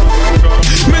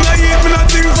 Me no eat, me no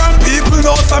think from people,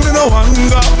 no, so me no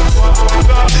hunger.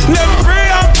 Them pray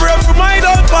for my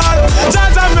downfall.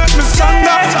 Jaja make me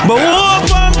stronger. But hope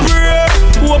and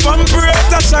pray,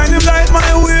 that shine him light my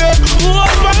way.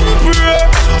 Hope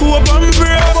and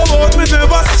pray, about me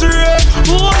never stray.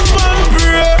 Hope and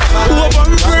pray,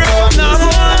 now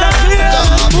hold that clear.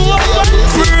 Hope and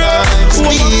pray,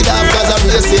 speed up cause I'm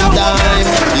racing time.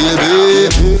 Yeah,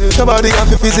 baby. Nobody have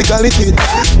to physically fit.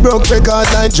 Broke record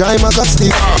like Dry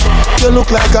Macastick. You look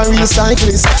like a real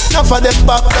cyclist. Now for them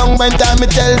pop down when time me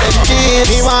tell them kids.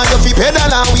 Me want you fi pedal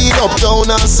and wheel up down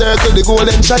and circle the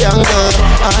golden triangle.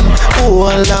 And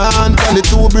hold on on the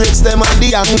two brakes them and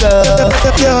the angle.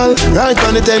 Girl, ride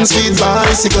on the 10-speed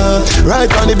bicycle.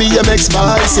 Ride on the BMX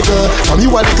bicycle. From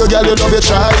you a little girl you love your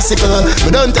tricycle.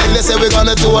 But don't tell you say we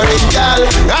gonna tour it, girl.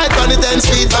 Ride on the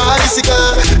 10-speed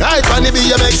bicycle. Ride on the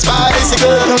BMX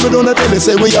bicycle. Now we don't tell you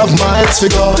say we have miles to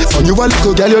go. From you a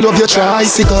little girl you love your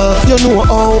tricycle. You know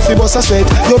how fi bust a sweat.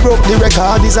 You broke the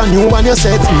record, is a new one you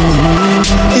set.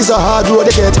 It's a hard road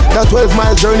to get. That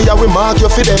 12-mile journey I will mark you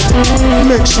for that.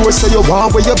 Make sure say you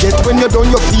want where you get. When you're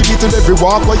done you feel it in every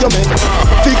walk where you make.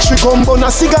 Victory come on a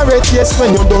cigarette. Yes,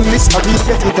 when you're done this I will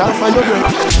get it off and you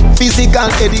breath. Physical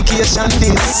education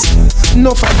this.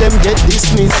 Enough of them get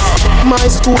dismissed. My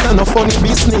school and no funny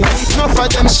business. Enough of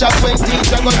them shock when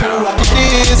teacher go through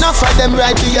this. Enough of them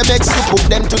ride BMX to put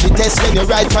them to the test when you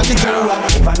ride from the girl.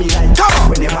 Come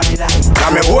on!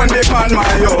 I'm a one big man, my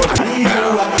yo.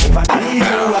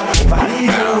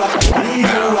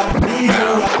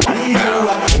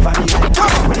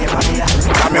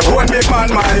 I'm a one big man,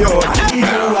 my yo.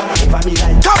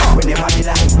 Come on!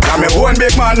 I'm a one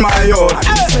big man, my yo.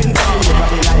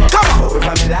 Come on!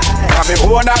 I'm a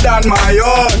owner than my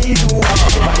yo.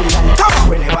 Come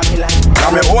on!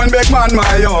 I'm a one big man,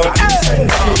 my yo.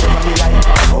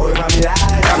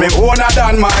 I'm a owner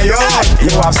than my yo. You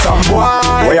have some boy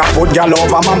where you put girl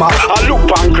over mama. I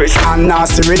look on Chris and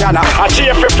Nasty Rihanna. I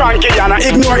cheer for Frankie and I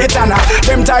ignore it Anna.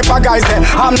 Them type of guys say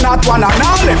I'm not one. Now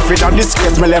left with a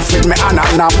disgrace, me left with me Anna.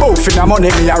 Now both in the money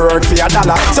me a work for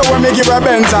 $1. So when me give a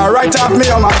Benz I right off me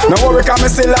Hummer. No worry cause me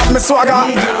still have me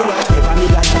swagger.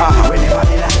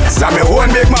 So me own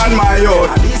big man my yo.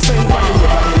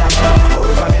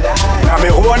 I'm a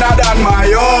owner than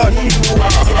my own.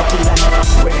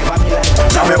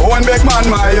 I'm a own big man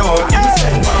my own.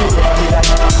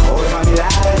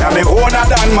 I'm a owner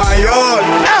than my own.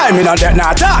 I'm in a debt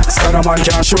not tax. So no man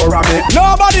can show of me.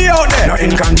 Nobody out there no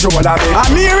in control of me.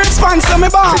 I'm here response to me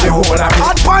bar. The whole of me.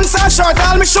 Hot pants and shirt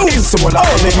all me shoes. So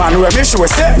only man where me show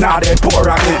say now they poor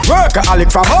of me.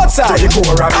 Workaholic from outside to the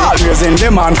core of me. Always in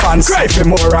demand fans cry for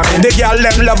more of me. The girl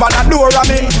them love and adore of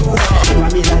me.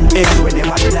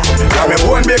 I'm a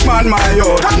one big man my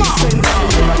own. Come on.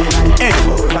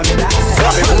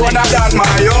 I'm a owner than my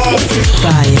own.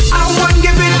 I want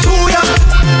give it to ya.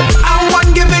 I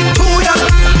want give it to ya.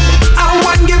 I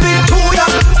want give it to ya.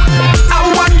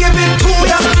 I want give it to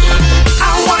ya.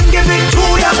 I want give it to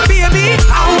ya, baby.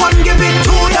 I want give it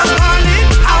to ya, honey.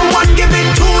 I want give it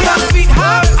to ya,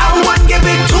 sweetheart. I want give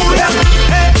it to ya.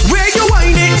 Hey, where you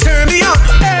whining, turn me up.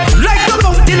 Hey, like the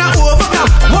mountain I overcome.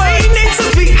 Whining so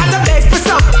sweet, had to beg for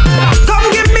some. Come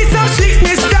give me some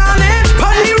sweetness, darling.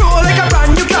 Pon the roll like a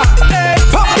brand new car. Hey,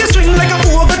 pop your string like a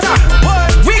Bogota.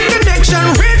 We connection.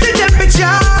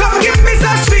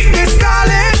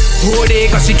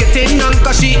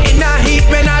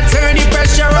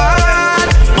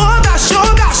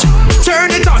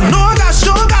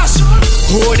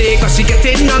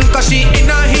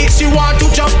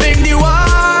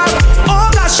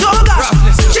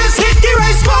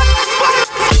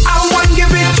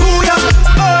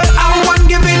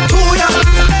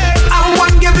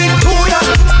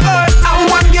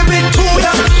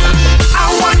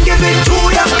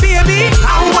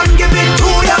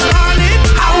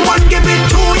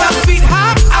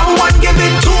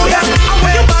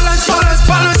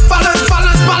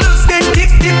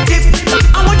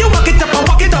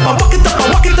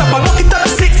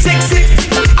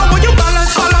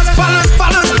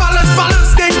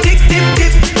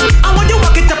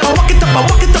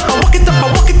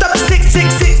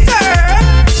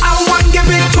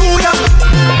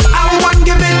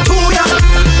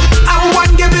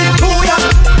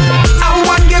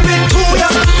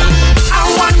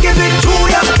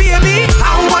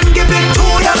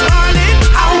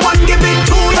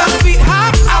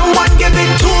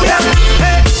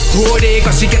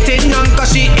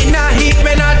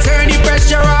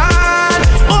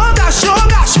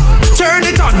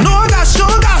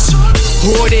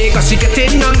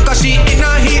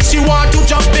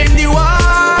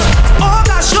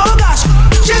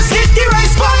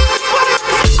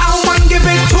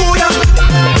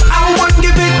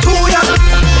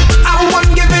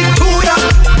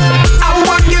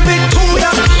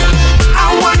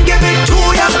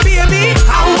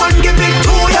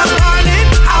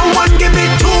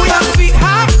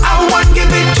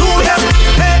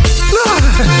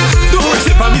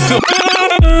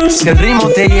 Si el ritmo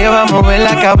te lleva a mover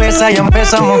la cabeza, ya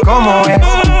empezamos como es.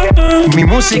 Mi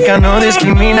música no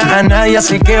discrimina a nadie,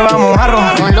 así que vamos a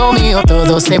romper. Con lo mío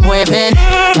todos se mueven,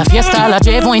 la fiesta la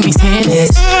llevo en mis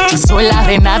genes. Yo soy la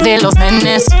reina de los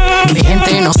nenes, mi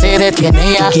gente no se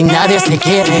detiene y aquí nadie se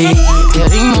quiere ir.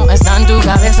 El ritmo está en tu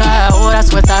cabeza, ahora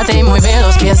suéltate y mueve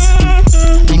los pies.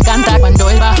 Me encanta cuando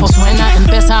el bajo suena,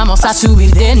 empezamos a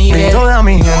subir de nivel. Toda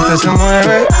mi gente se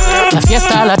mueve, la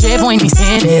fiesta la llevo en mis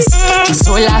genes. Yo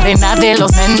soy la reina de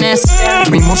los nenes.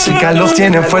 Mi música los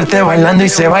tiene fuerte bailando y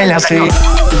se baila así.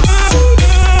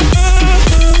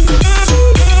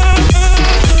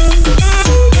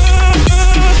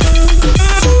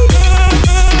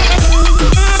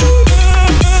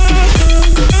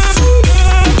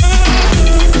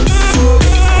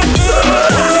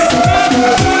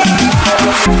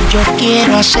 Yo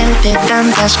quiero hacerte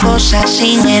tantas cosas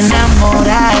sin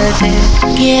enamorarte.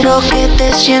 Quiero que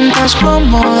te sientas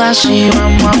cómoda si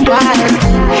vamos a parte.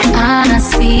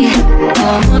 Así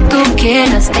como tú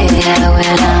quieras te hago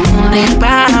el amor. Y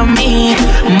para mí,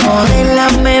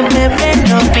 modélame, bebé,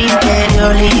 ropa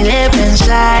interior y de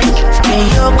pensar que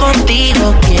yo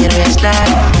contigo quiero estar.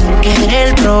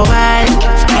 Querer probar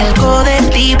algo de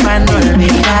ti para no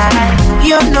olvidar.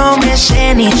 Yo no me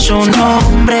sé ni su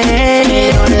nombre,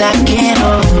 pero la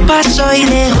quiero. Paso y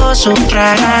dejo su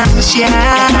fragancia.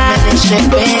 Me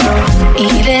desespero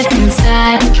y de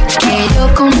pensar que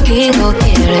yo contigo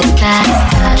quiero estar.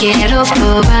 Quiero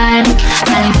probar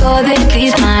algo de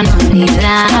ti para no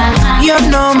olvidar. Yo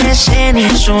no me sé ni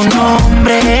su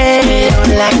nombre, pero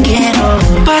la quiero.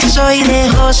 Paso y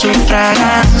dejo su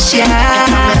fragancia.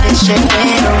 Me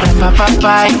desespero.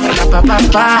 Rapapapay,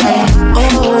 rapapapay. Oh,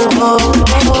 oh, oh,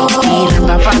 oh. Y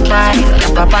rapapapay,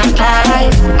 rapapapay.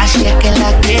 Así es que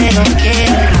la quiero,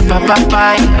 quiero.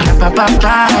 Rapapapay,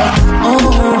 rapapapay. Oh,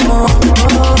 oh, oh, oh.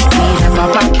 Y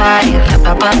rapapapay,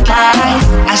 rapapapay.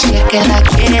 Así es que la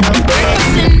quiero,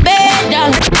 Breakfast in bed,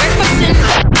 darling.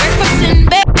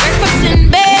 Breakfast in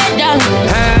bed, darling.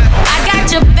 I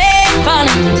got your bed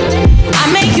falling. I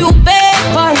make you bed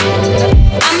for it.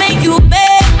 I make you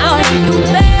bed for it.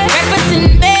 Breakfast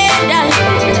in bed, darling.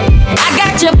 I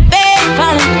got your bed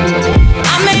falling. I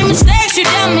made mistakes, you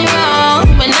done me wrong,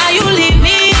 but now you leave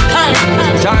me calling.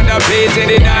 Chanda plays in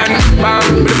the dance, bam,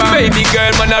 baby girl,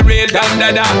 man a real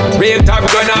dandada, real top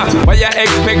gunner. What you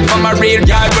expect from a real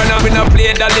yard runner? We no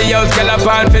play dolly house, girl a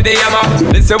fall for the hammer.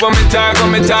 Listen when me talk in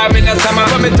the summer.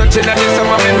 When me touching on the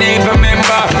summer, me need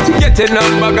remember. Getting up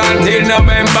back until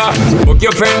November. Book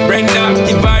your friend Brenda,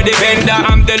 give her the vendor.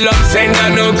 I'm the love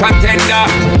sender, no contender.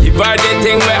 Give her the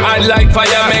thing where I like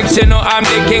fire. Make sure know I'm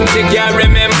the king, she can't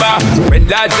remember. When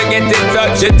that she get it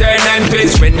touch, she turn and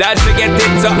twist. When that she get it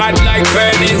so hot like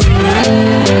furnace.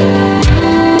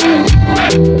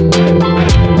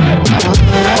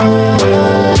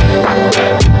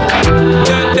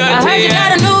 I heard you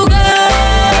got a new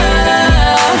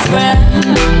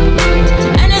girlfriend,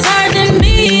 and it's hurting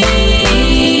me.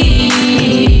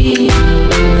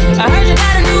 I heard you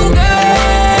got a new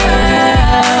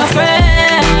girlfriend,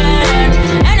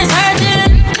 and it's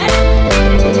hurting.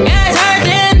 Yeah, it's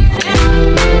hurting.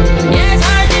 Yeah, it's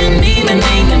hurting me.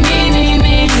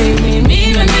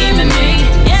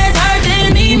 Yeah, it's hurting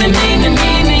me.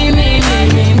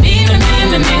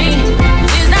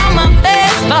 She's not my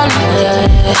best ballin'.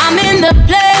 I'm in the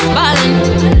place ballin'.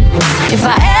 If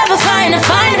I ever find her,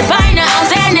 I'm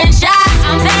sending shots.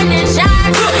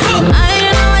 I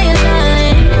know you're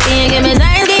darling. Can you give me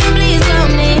signs? Can you please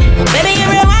come me? Baby,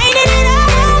 you're rewinding it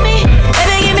all on me.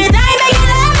 Baby, give me time, make you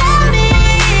love on me.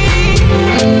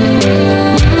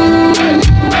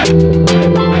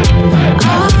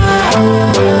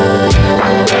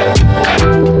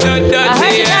 I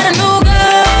heard you got a new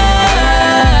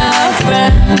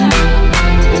girlfriend,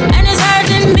 and it's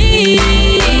hurting me.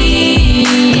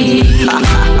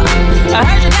 I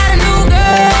heard you got a new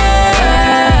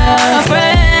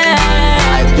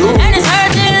girlfriend, and it's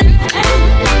hurting.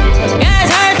 Yeah,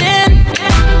 it's hurting.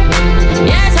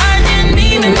 Yeah, it's hurting me.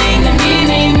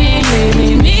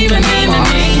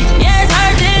 Yeah, it's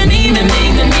hurting me.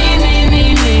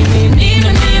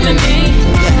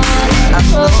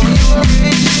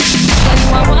 You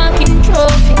a walking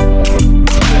trophy.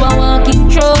 You a walking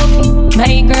trophy.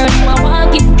 My girl, you a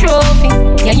walking trophy.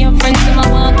 Yeah, your friends them a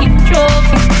walking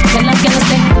trophy. Tell a girl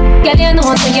say, girl you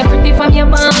know say you're pretty from your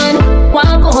band. Walk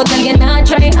out, girl you not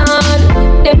try hard.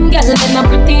 Them girls them not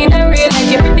pretty in a real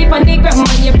life. You're pretty from the gram,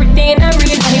 but you're pretty in a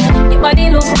real life. Your body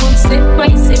look good, step by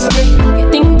step. You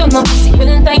think don't know pussy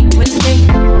well tight, well straight.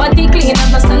 Body clean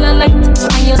and a cellulite,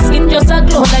 and your skin just a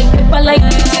glow like pepper light.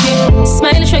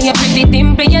 Smile show you pretty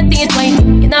dimple, your teeth white.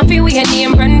 You not feel weird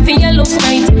name brand for your look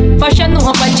right. Fashion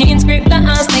over jeans. break the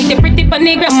ass like the pretty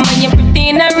bunny grandma. You're pretty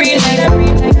in a real life.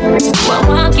 You a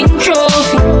walking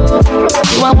trophy.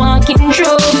 You a walking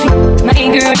trophy. My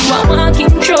girl, you a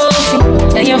walking trophy.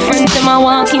 Now your friends them a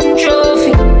walking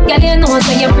trophy. Girl, you know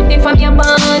say you're pretty from your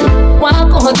band. Walk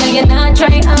out, girl, you not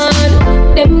try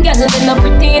hard. Them girls they not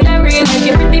pretty in a real life.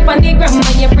 You're pretty bunny grandma.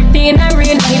 You're pretty in a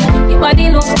real life. Your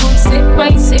body look good, sit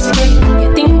right, sit right.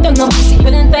 You think don't know pussy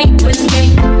well tight, well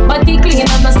tight. Body clean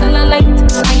and a cellulite.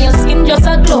 And your skin just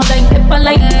a glow like pepper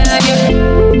light.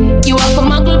 You walk a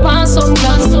muggle pan some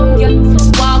girl.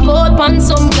 Walk out pan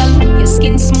some girl. Your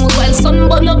skin smooth while sun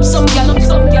burn up some girl.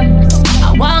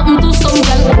 I want them to some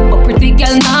girl. But pretty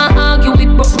girl nah argue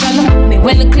with broke girl. Me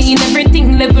well clean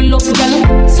everything level up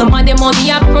girl. Some of them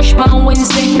money I crush on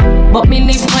Wednesday. But me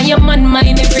live on your man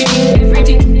mind every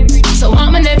day. So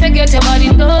I'm gonna forget your body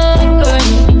done,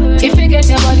 girl. If you get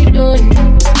your body done,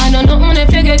 I don't know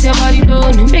if you get your body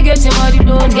done. If you get your body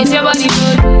done, get your body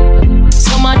done.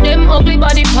 Some of them ugly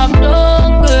body pop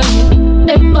down, girl.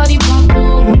 Them body pop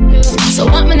down, girl. So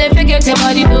I'm gonna forget your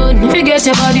body done. If you get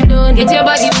your body done, get your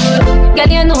body done. Girl,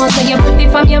 you know so you're pretty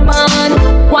from your band.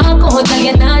 Walk out, girl,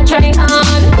 you not try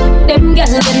hard. Them girls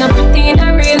they not pretty in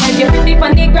a real life. You're pretty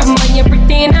from the grandma, you're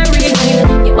pretty in a real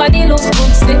life. Your body look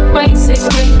good, sit right, sit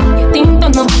right. You think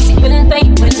don't know pussy well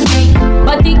tight, well tight.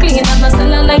 Body clean and a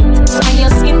cellulite. And your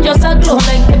skin just a glow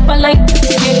like pepper light.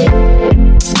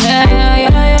 Yeah.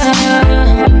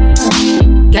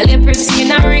 Girl, you're pretty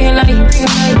in a real life.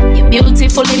 You're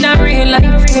beautiful in a real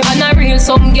life. And a real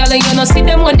some girl, you know see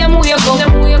them when them wake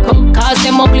up. Cause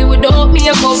them ugly without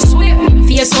makeup.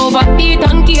 Face over beat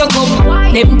and cake up.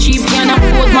 Them cheap can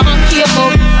afford my cake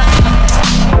up.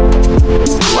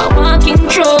 You a walking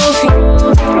trophy.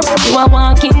 You a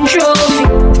walking trophy.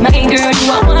 My girl,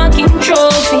 you a walking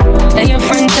trophy. Then your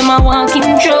friends them a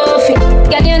walking trophy.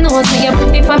 Girl, you know so you're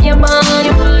pretty from your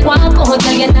band. Walk out,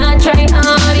 girl, you not try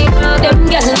hard. Them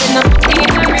girls they not pretty in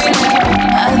a real life.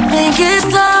 I think it's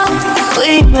time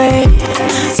we made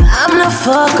time to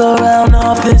fuck around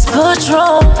off this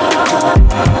Patron.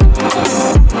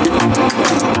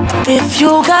 If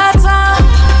you got time,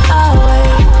 I'll wait.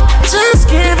 Just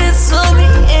give it to me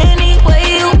any way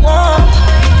you want.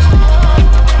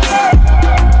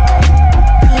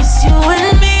 'Cause you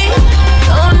and me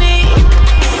don't need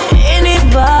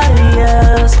anybody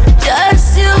else.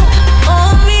 Just you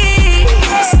on me.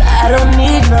 'Cause I don't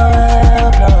need no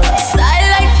help, no. 'Cause I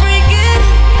like freaking.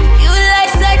 You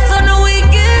like sex on the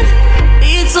weekend.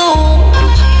 Me too.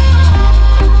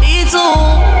 Me too.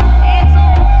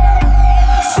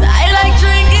 'Cause I like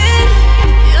drinking.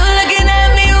 You looking at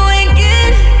me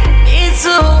winking. Me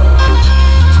too.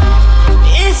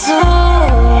 Me too.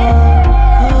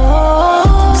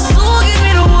 So give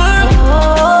me the work.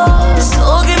 So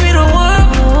give me the work.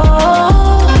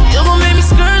 You gon' make me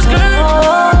skirt, skirt.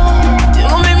 You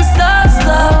gon' make me stop,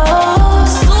 stop.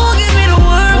 So give me the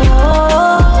work.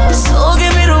 So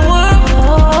give me the work.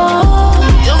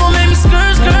 You gon' make me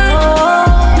skirt, skirt.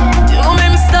 You gon'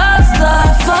 make me stop, stop.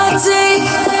 If I take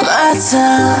my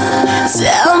time,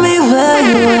 tell me where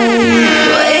you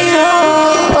wait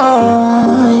on,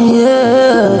 yeah.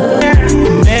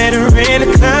 Met her in the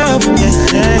club,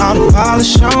 all the ballers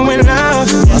showing love.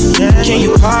 Can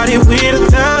you party with a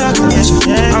thug?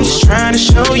 I'm just trying to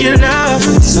show you love.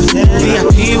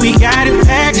 VIP, we got it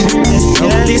packed.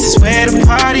 This is where the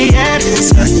party at.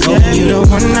 You the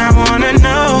one I wanna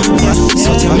know. So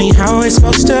tell me how it's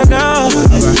supposed to go.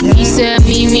 He said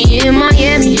meet me in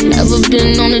Miami. Never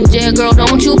been on a jet, girl,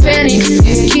 don't you panic.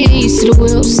 Keys to the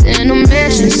wheels and the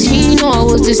mansions. He know I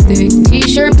was this thick,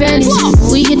 t-shirt panties.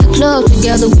 We hit the club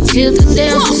together, we tilt the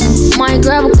dances. Might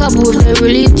grab a couple if they're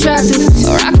really attractive.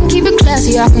 Or I can keep it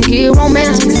classy, I can get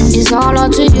romantic. It's all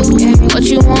up to you, what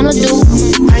you wanna do.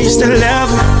 I used to love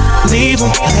him, leave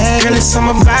him. Girl, it's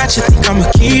something about you, think I'ma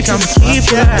keep you.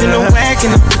 In the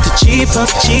wagon, put the Jeep up.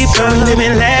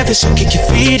 Living lavish, so kick your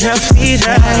feet up.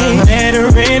 Met her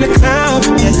in the club,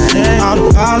 all the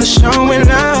ballers showing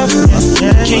love.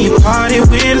 Can you party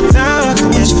with a thug?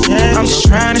 I'm just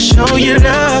trying to show you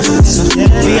love.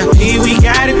 VIP, we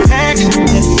got it packed.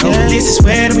 This is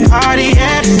where the party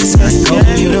at.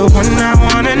 You the one I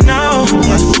wanna know.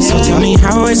 So tell me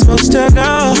how it's supposed to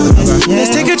go. Let's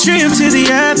take a trip to the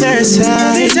other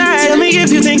side. Tell me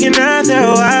if you're thinking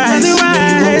otherwise.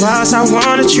 Boss, I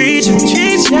wanna treat you.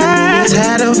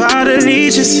 Tired of all the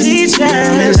leeches.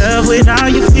 I'm in love with all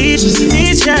your features.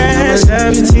 I'ma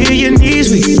love you till your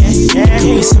knees weak.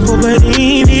 Ain't simple but it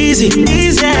ain't easy.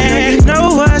 You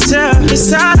know what's up. It's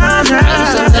time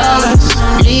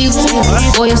now. Leave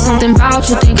boy, if something about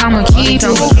you, think I'ma keep it.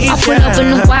 I pull up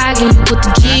in the wagon, you put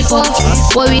the Jeep up.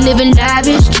 Boy, we living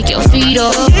lavish, kick your feet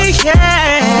up.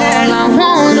 All I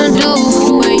wanna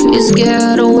do is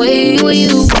get away with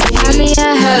you. Have me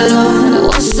a hello,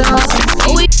 what's up?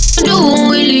 What we do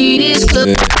when we leave this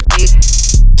club?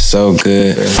 So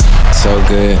good, so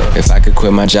good. If I could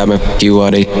quit my job and fuck you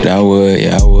all day, I would,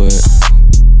 yeah, I would.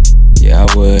 Yeah,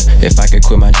 I would. If I could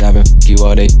quit my job and fuck you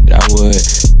all day, I would.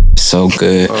 So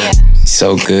good,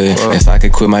 so good. If I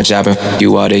could quit my job and fuck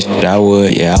you all day, I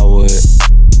would, yeah, I would.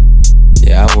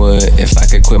 Yeah, I would. If I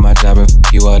could quit my job and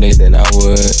fuck you all day, then I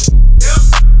would.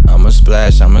 I'ma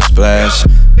splash.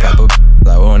 Pop a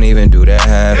I won't even do that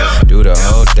half. Do the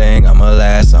whole thing, I'ma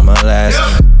last.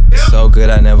 So good,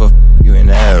 I never f you in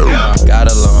that.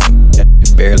 Got along,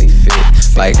 it barely fit.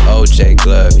 Like OJ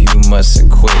Glove, you must have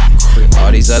quit.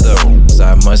 All these other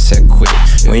I must have quit.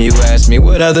 When you ask me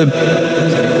what other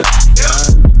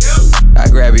I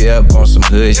grab you up on some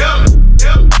hood.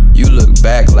 You look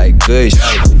back like good.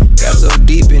 Got so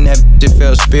deep in that it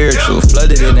felt spiritual.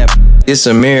 Flooded in that it's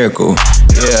a miracle.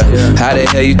 Yeah, how the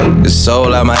hell you took the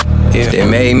soul out my They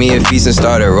made me a feast and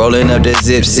started rolling up the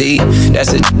zip. See,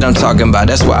 that's the shit I'm talking about.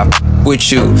 That's why I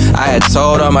with you. I had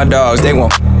told all my dogs they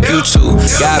won't you too.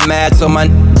 Got mad so my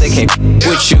they can't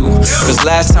with you. Cause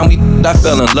last time I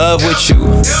fell in love with you.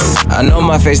 I know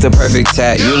my face the perfect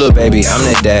tat. You little baby, I'm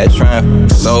the dad. Trying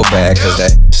so bad cause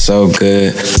that so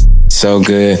good. So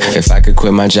good. If I could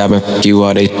quit my job and fuck you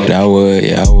all day, I would,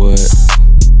 yeah, I would.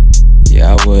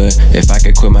 Yeah, I would. If I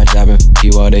could quit my job and fuck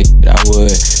you all day, I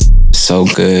would. So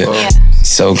good.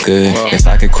 So good. If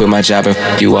I could quit my job and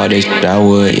fuck you all day, I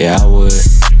would, yeah, I would.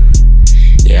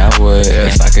 Yeah, I would.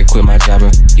 If I could quit my job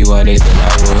and fuck you all day, then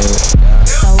I would.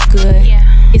 So good.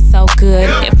 It's so good.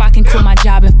 If I can quit my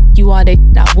job and fuck you all day,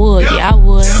 I would, yeah, I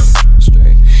would.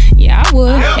 Yeah, I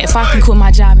would. If I can quit my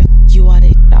job and fuck you all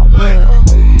day, I would.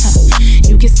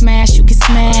 You can smash.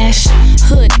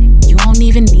 Hood, you don't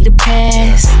even need a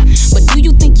pass. But do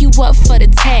you think you up for the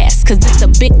task? Cause it's a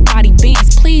big body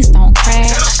Benz, please don't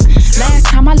crash. Last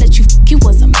time I let you fuck, it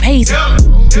was amazing.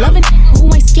 Loving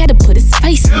who ain't scared to put his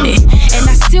face in it. And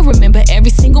I still remember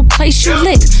every single place you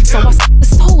licked. So I suck the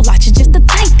soul out you just to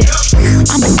think that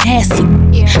I'm a nasty.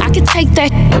 I can take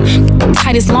that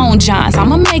tight as long johns,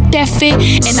 I'ma make that fit.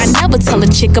 And I never tell a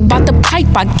chick about the pipe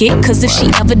I get. Cause if she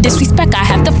ever disrespect, I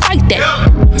have to fight that.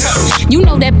 You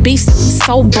know that beef's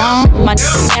so bomb. My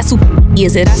ass who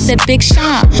is it? I said Big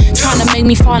Sean. Trying to make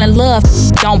me fall in love.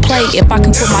 Don't play. If I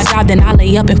can quit my job, then I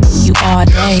lay up and fuck you all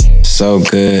day. So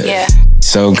good. Yeah.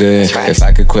 So good. Right. If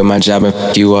I could quit my job and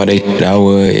fuck you all day, I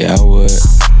would, yeah, I would.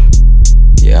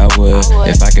 Yeah, I would.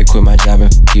 If I could quit my job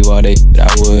and fuck you all day,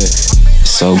 I would.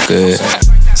 So good.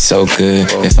 So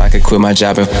good. If I could quit my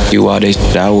job and fuck you all day,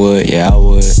 I would, yeah, I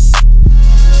would.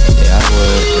 Yeah, I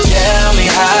would. Tell me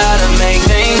how to make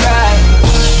things right.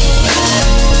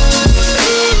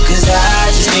 Cause I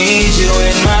just need you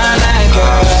in my life,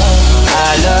 girl.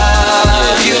 I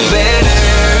love you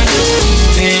better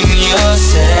than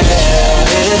yourself.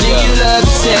 Better than you love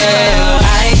yourself.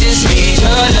 I just need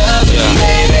your love,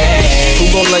 baby. Who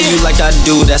gon' love you like I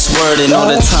do? That's word. And all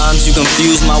the times you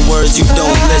confuse my words, you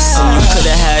don't listen. You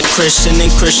could've had Christian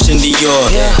and Christian Dior.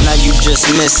 Now you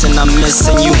just missing, I'm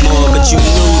missing you more. But you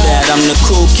knew that I'm the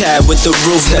cool cat with the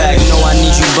roof back. No, I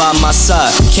need you by my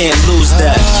side, can't lose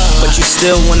that. But you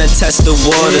still wanna test the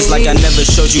waters, like I never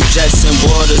showed you jets and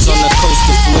waters on the coast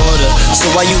of Florida. So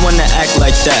why you wanna act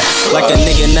like that? Like a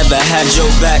nigga never had your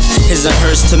back, his and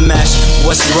hers to match.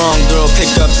 What's wrong, girl?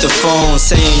 Pick up the phone,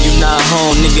 saying you not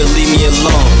home, nigga, leave me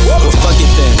alone. Well, fuck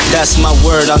it then, that's my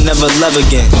word, I'll never love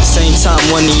again. Same time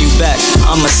wanting you back,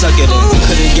 I'ma suck it in.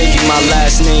 Could've gave you my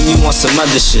last name, you want some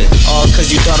other shit. All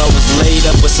cause you thought I was laid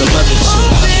up with some other shit.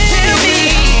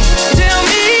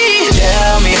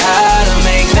 Tell me how to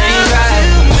make things right.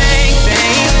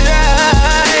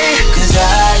 Cause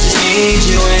I just need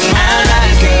you in my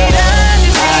life, girl.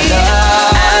 I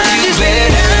love you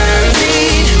better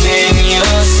than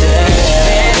yourself.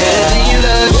 Better than you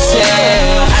love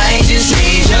yourself. I just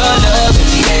need your love,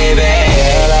 baby.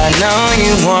 Girl, I know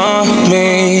you want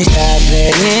me. Stop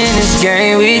playing this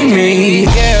game with me.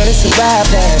 Girl, it's about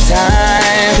that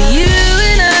time for you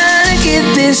and I to get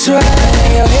this right.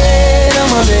 Lay your head on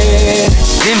my bed,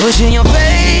 then pushing your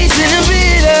face in the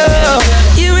middle.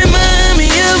 You remind me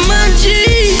of my G,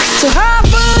 so hop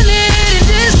on it and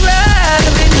just ride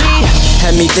with me.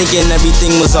 Had me thinking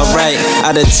everything was alright.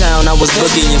 Out of town, I was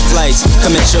booking your flights.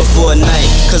 Coming chill for a night.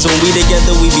 Cause when we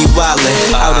together, we be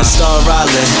wildin'. Out in Star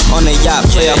Island. On a yacht,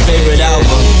 play our favorite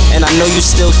album. And I know you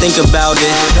still think about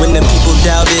it. When the people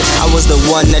doubt it, I was the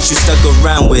one that you stuck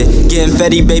around with. Getting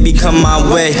Fetty, baby, come my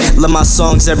way. Love my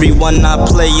songs, every one I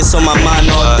play. It's on my mind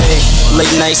all day.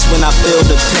 Late nights when I feel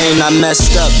the pain. I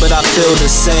messed up, but I feel the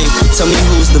same. Tell me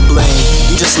who's to blame.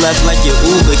 You just left like your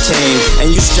Uber came.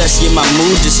 And you stressed, yeah, my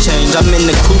mood just changed. I'm in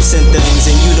the coops and things,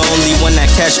 and you the only one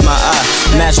that catch my eye.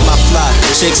 Match my fly.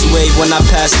 Chicks wave when I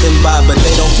pass them by, but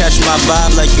they don't catch my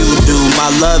vibe like you do.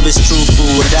 My love is truthful.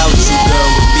 Without you, girl,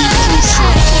 would be crucial.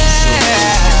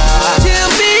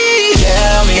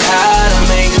 Tell me how to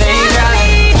make things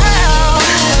right.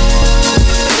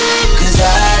 Cause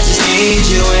I just need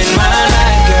you in my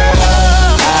life, girl.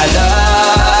 I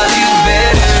love you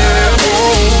better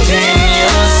than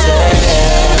yourself.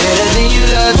 Better than you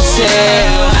love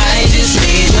yourself. I just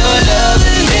need your love,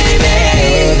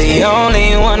 baby. You're the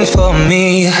only one for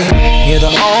me. You're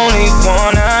the only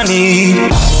one I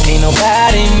need. Ain't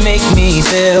nobody make me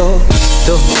feel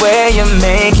the way you're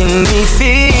making me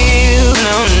feel.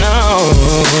 No, no.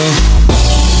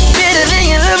 Better than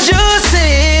you love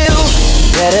yourself.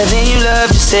 Better than you love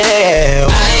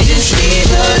yourself. I just need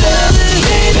your love,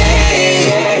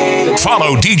 baby.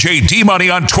 Follow DJ D-Money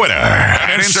on Twitter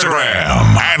and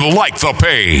Instagram. And like the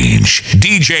page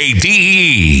DJ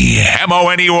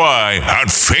D-Money on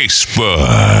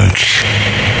Facebook.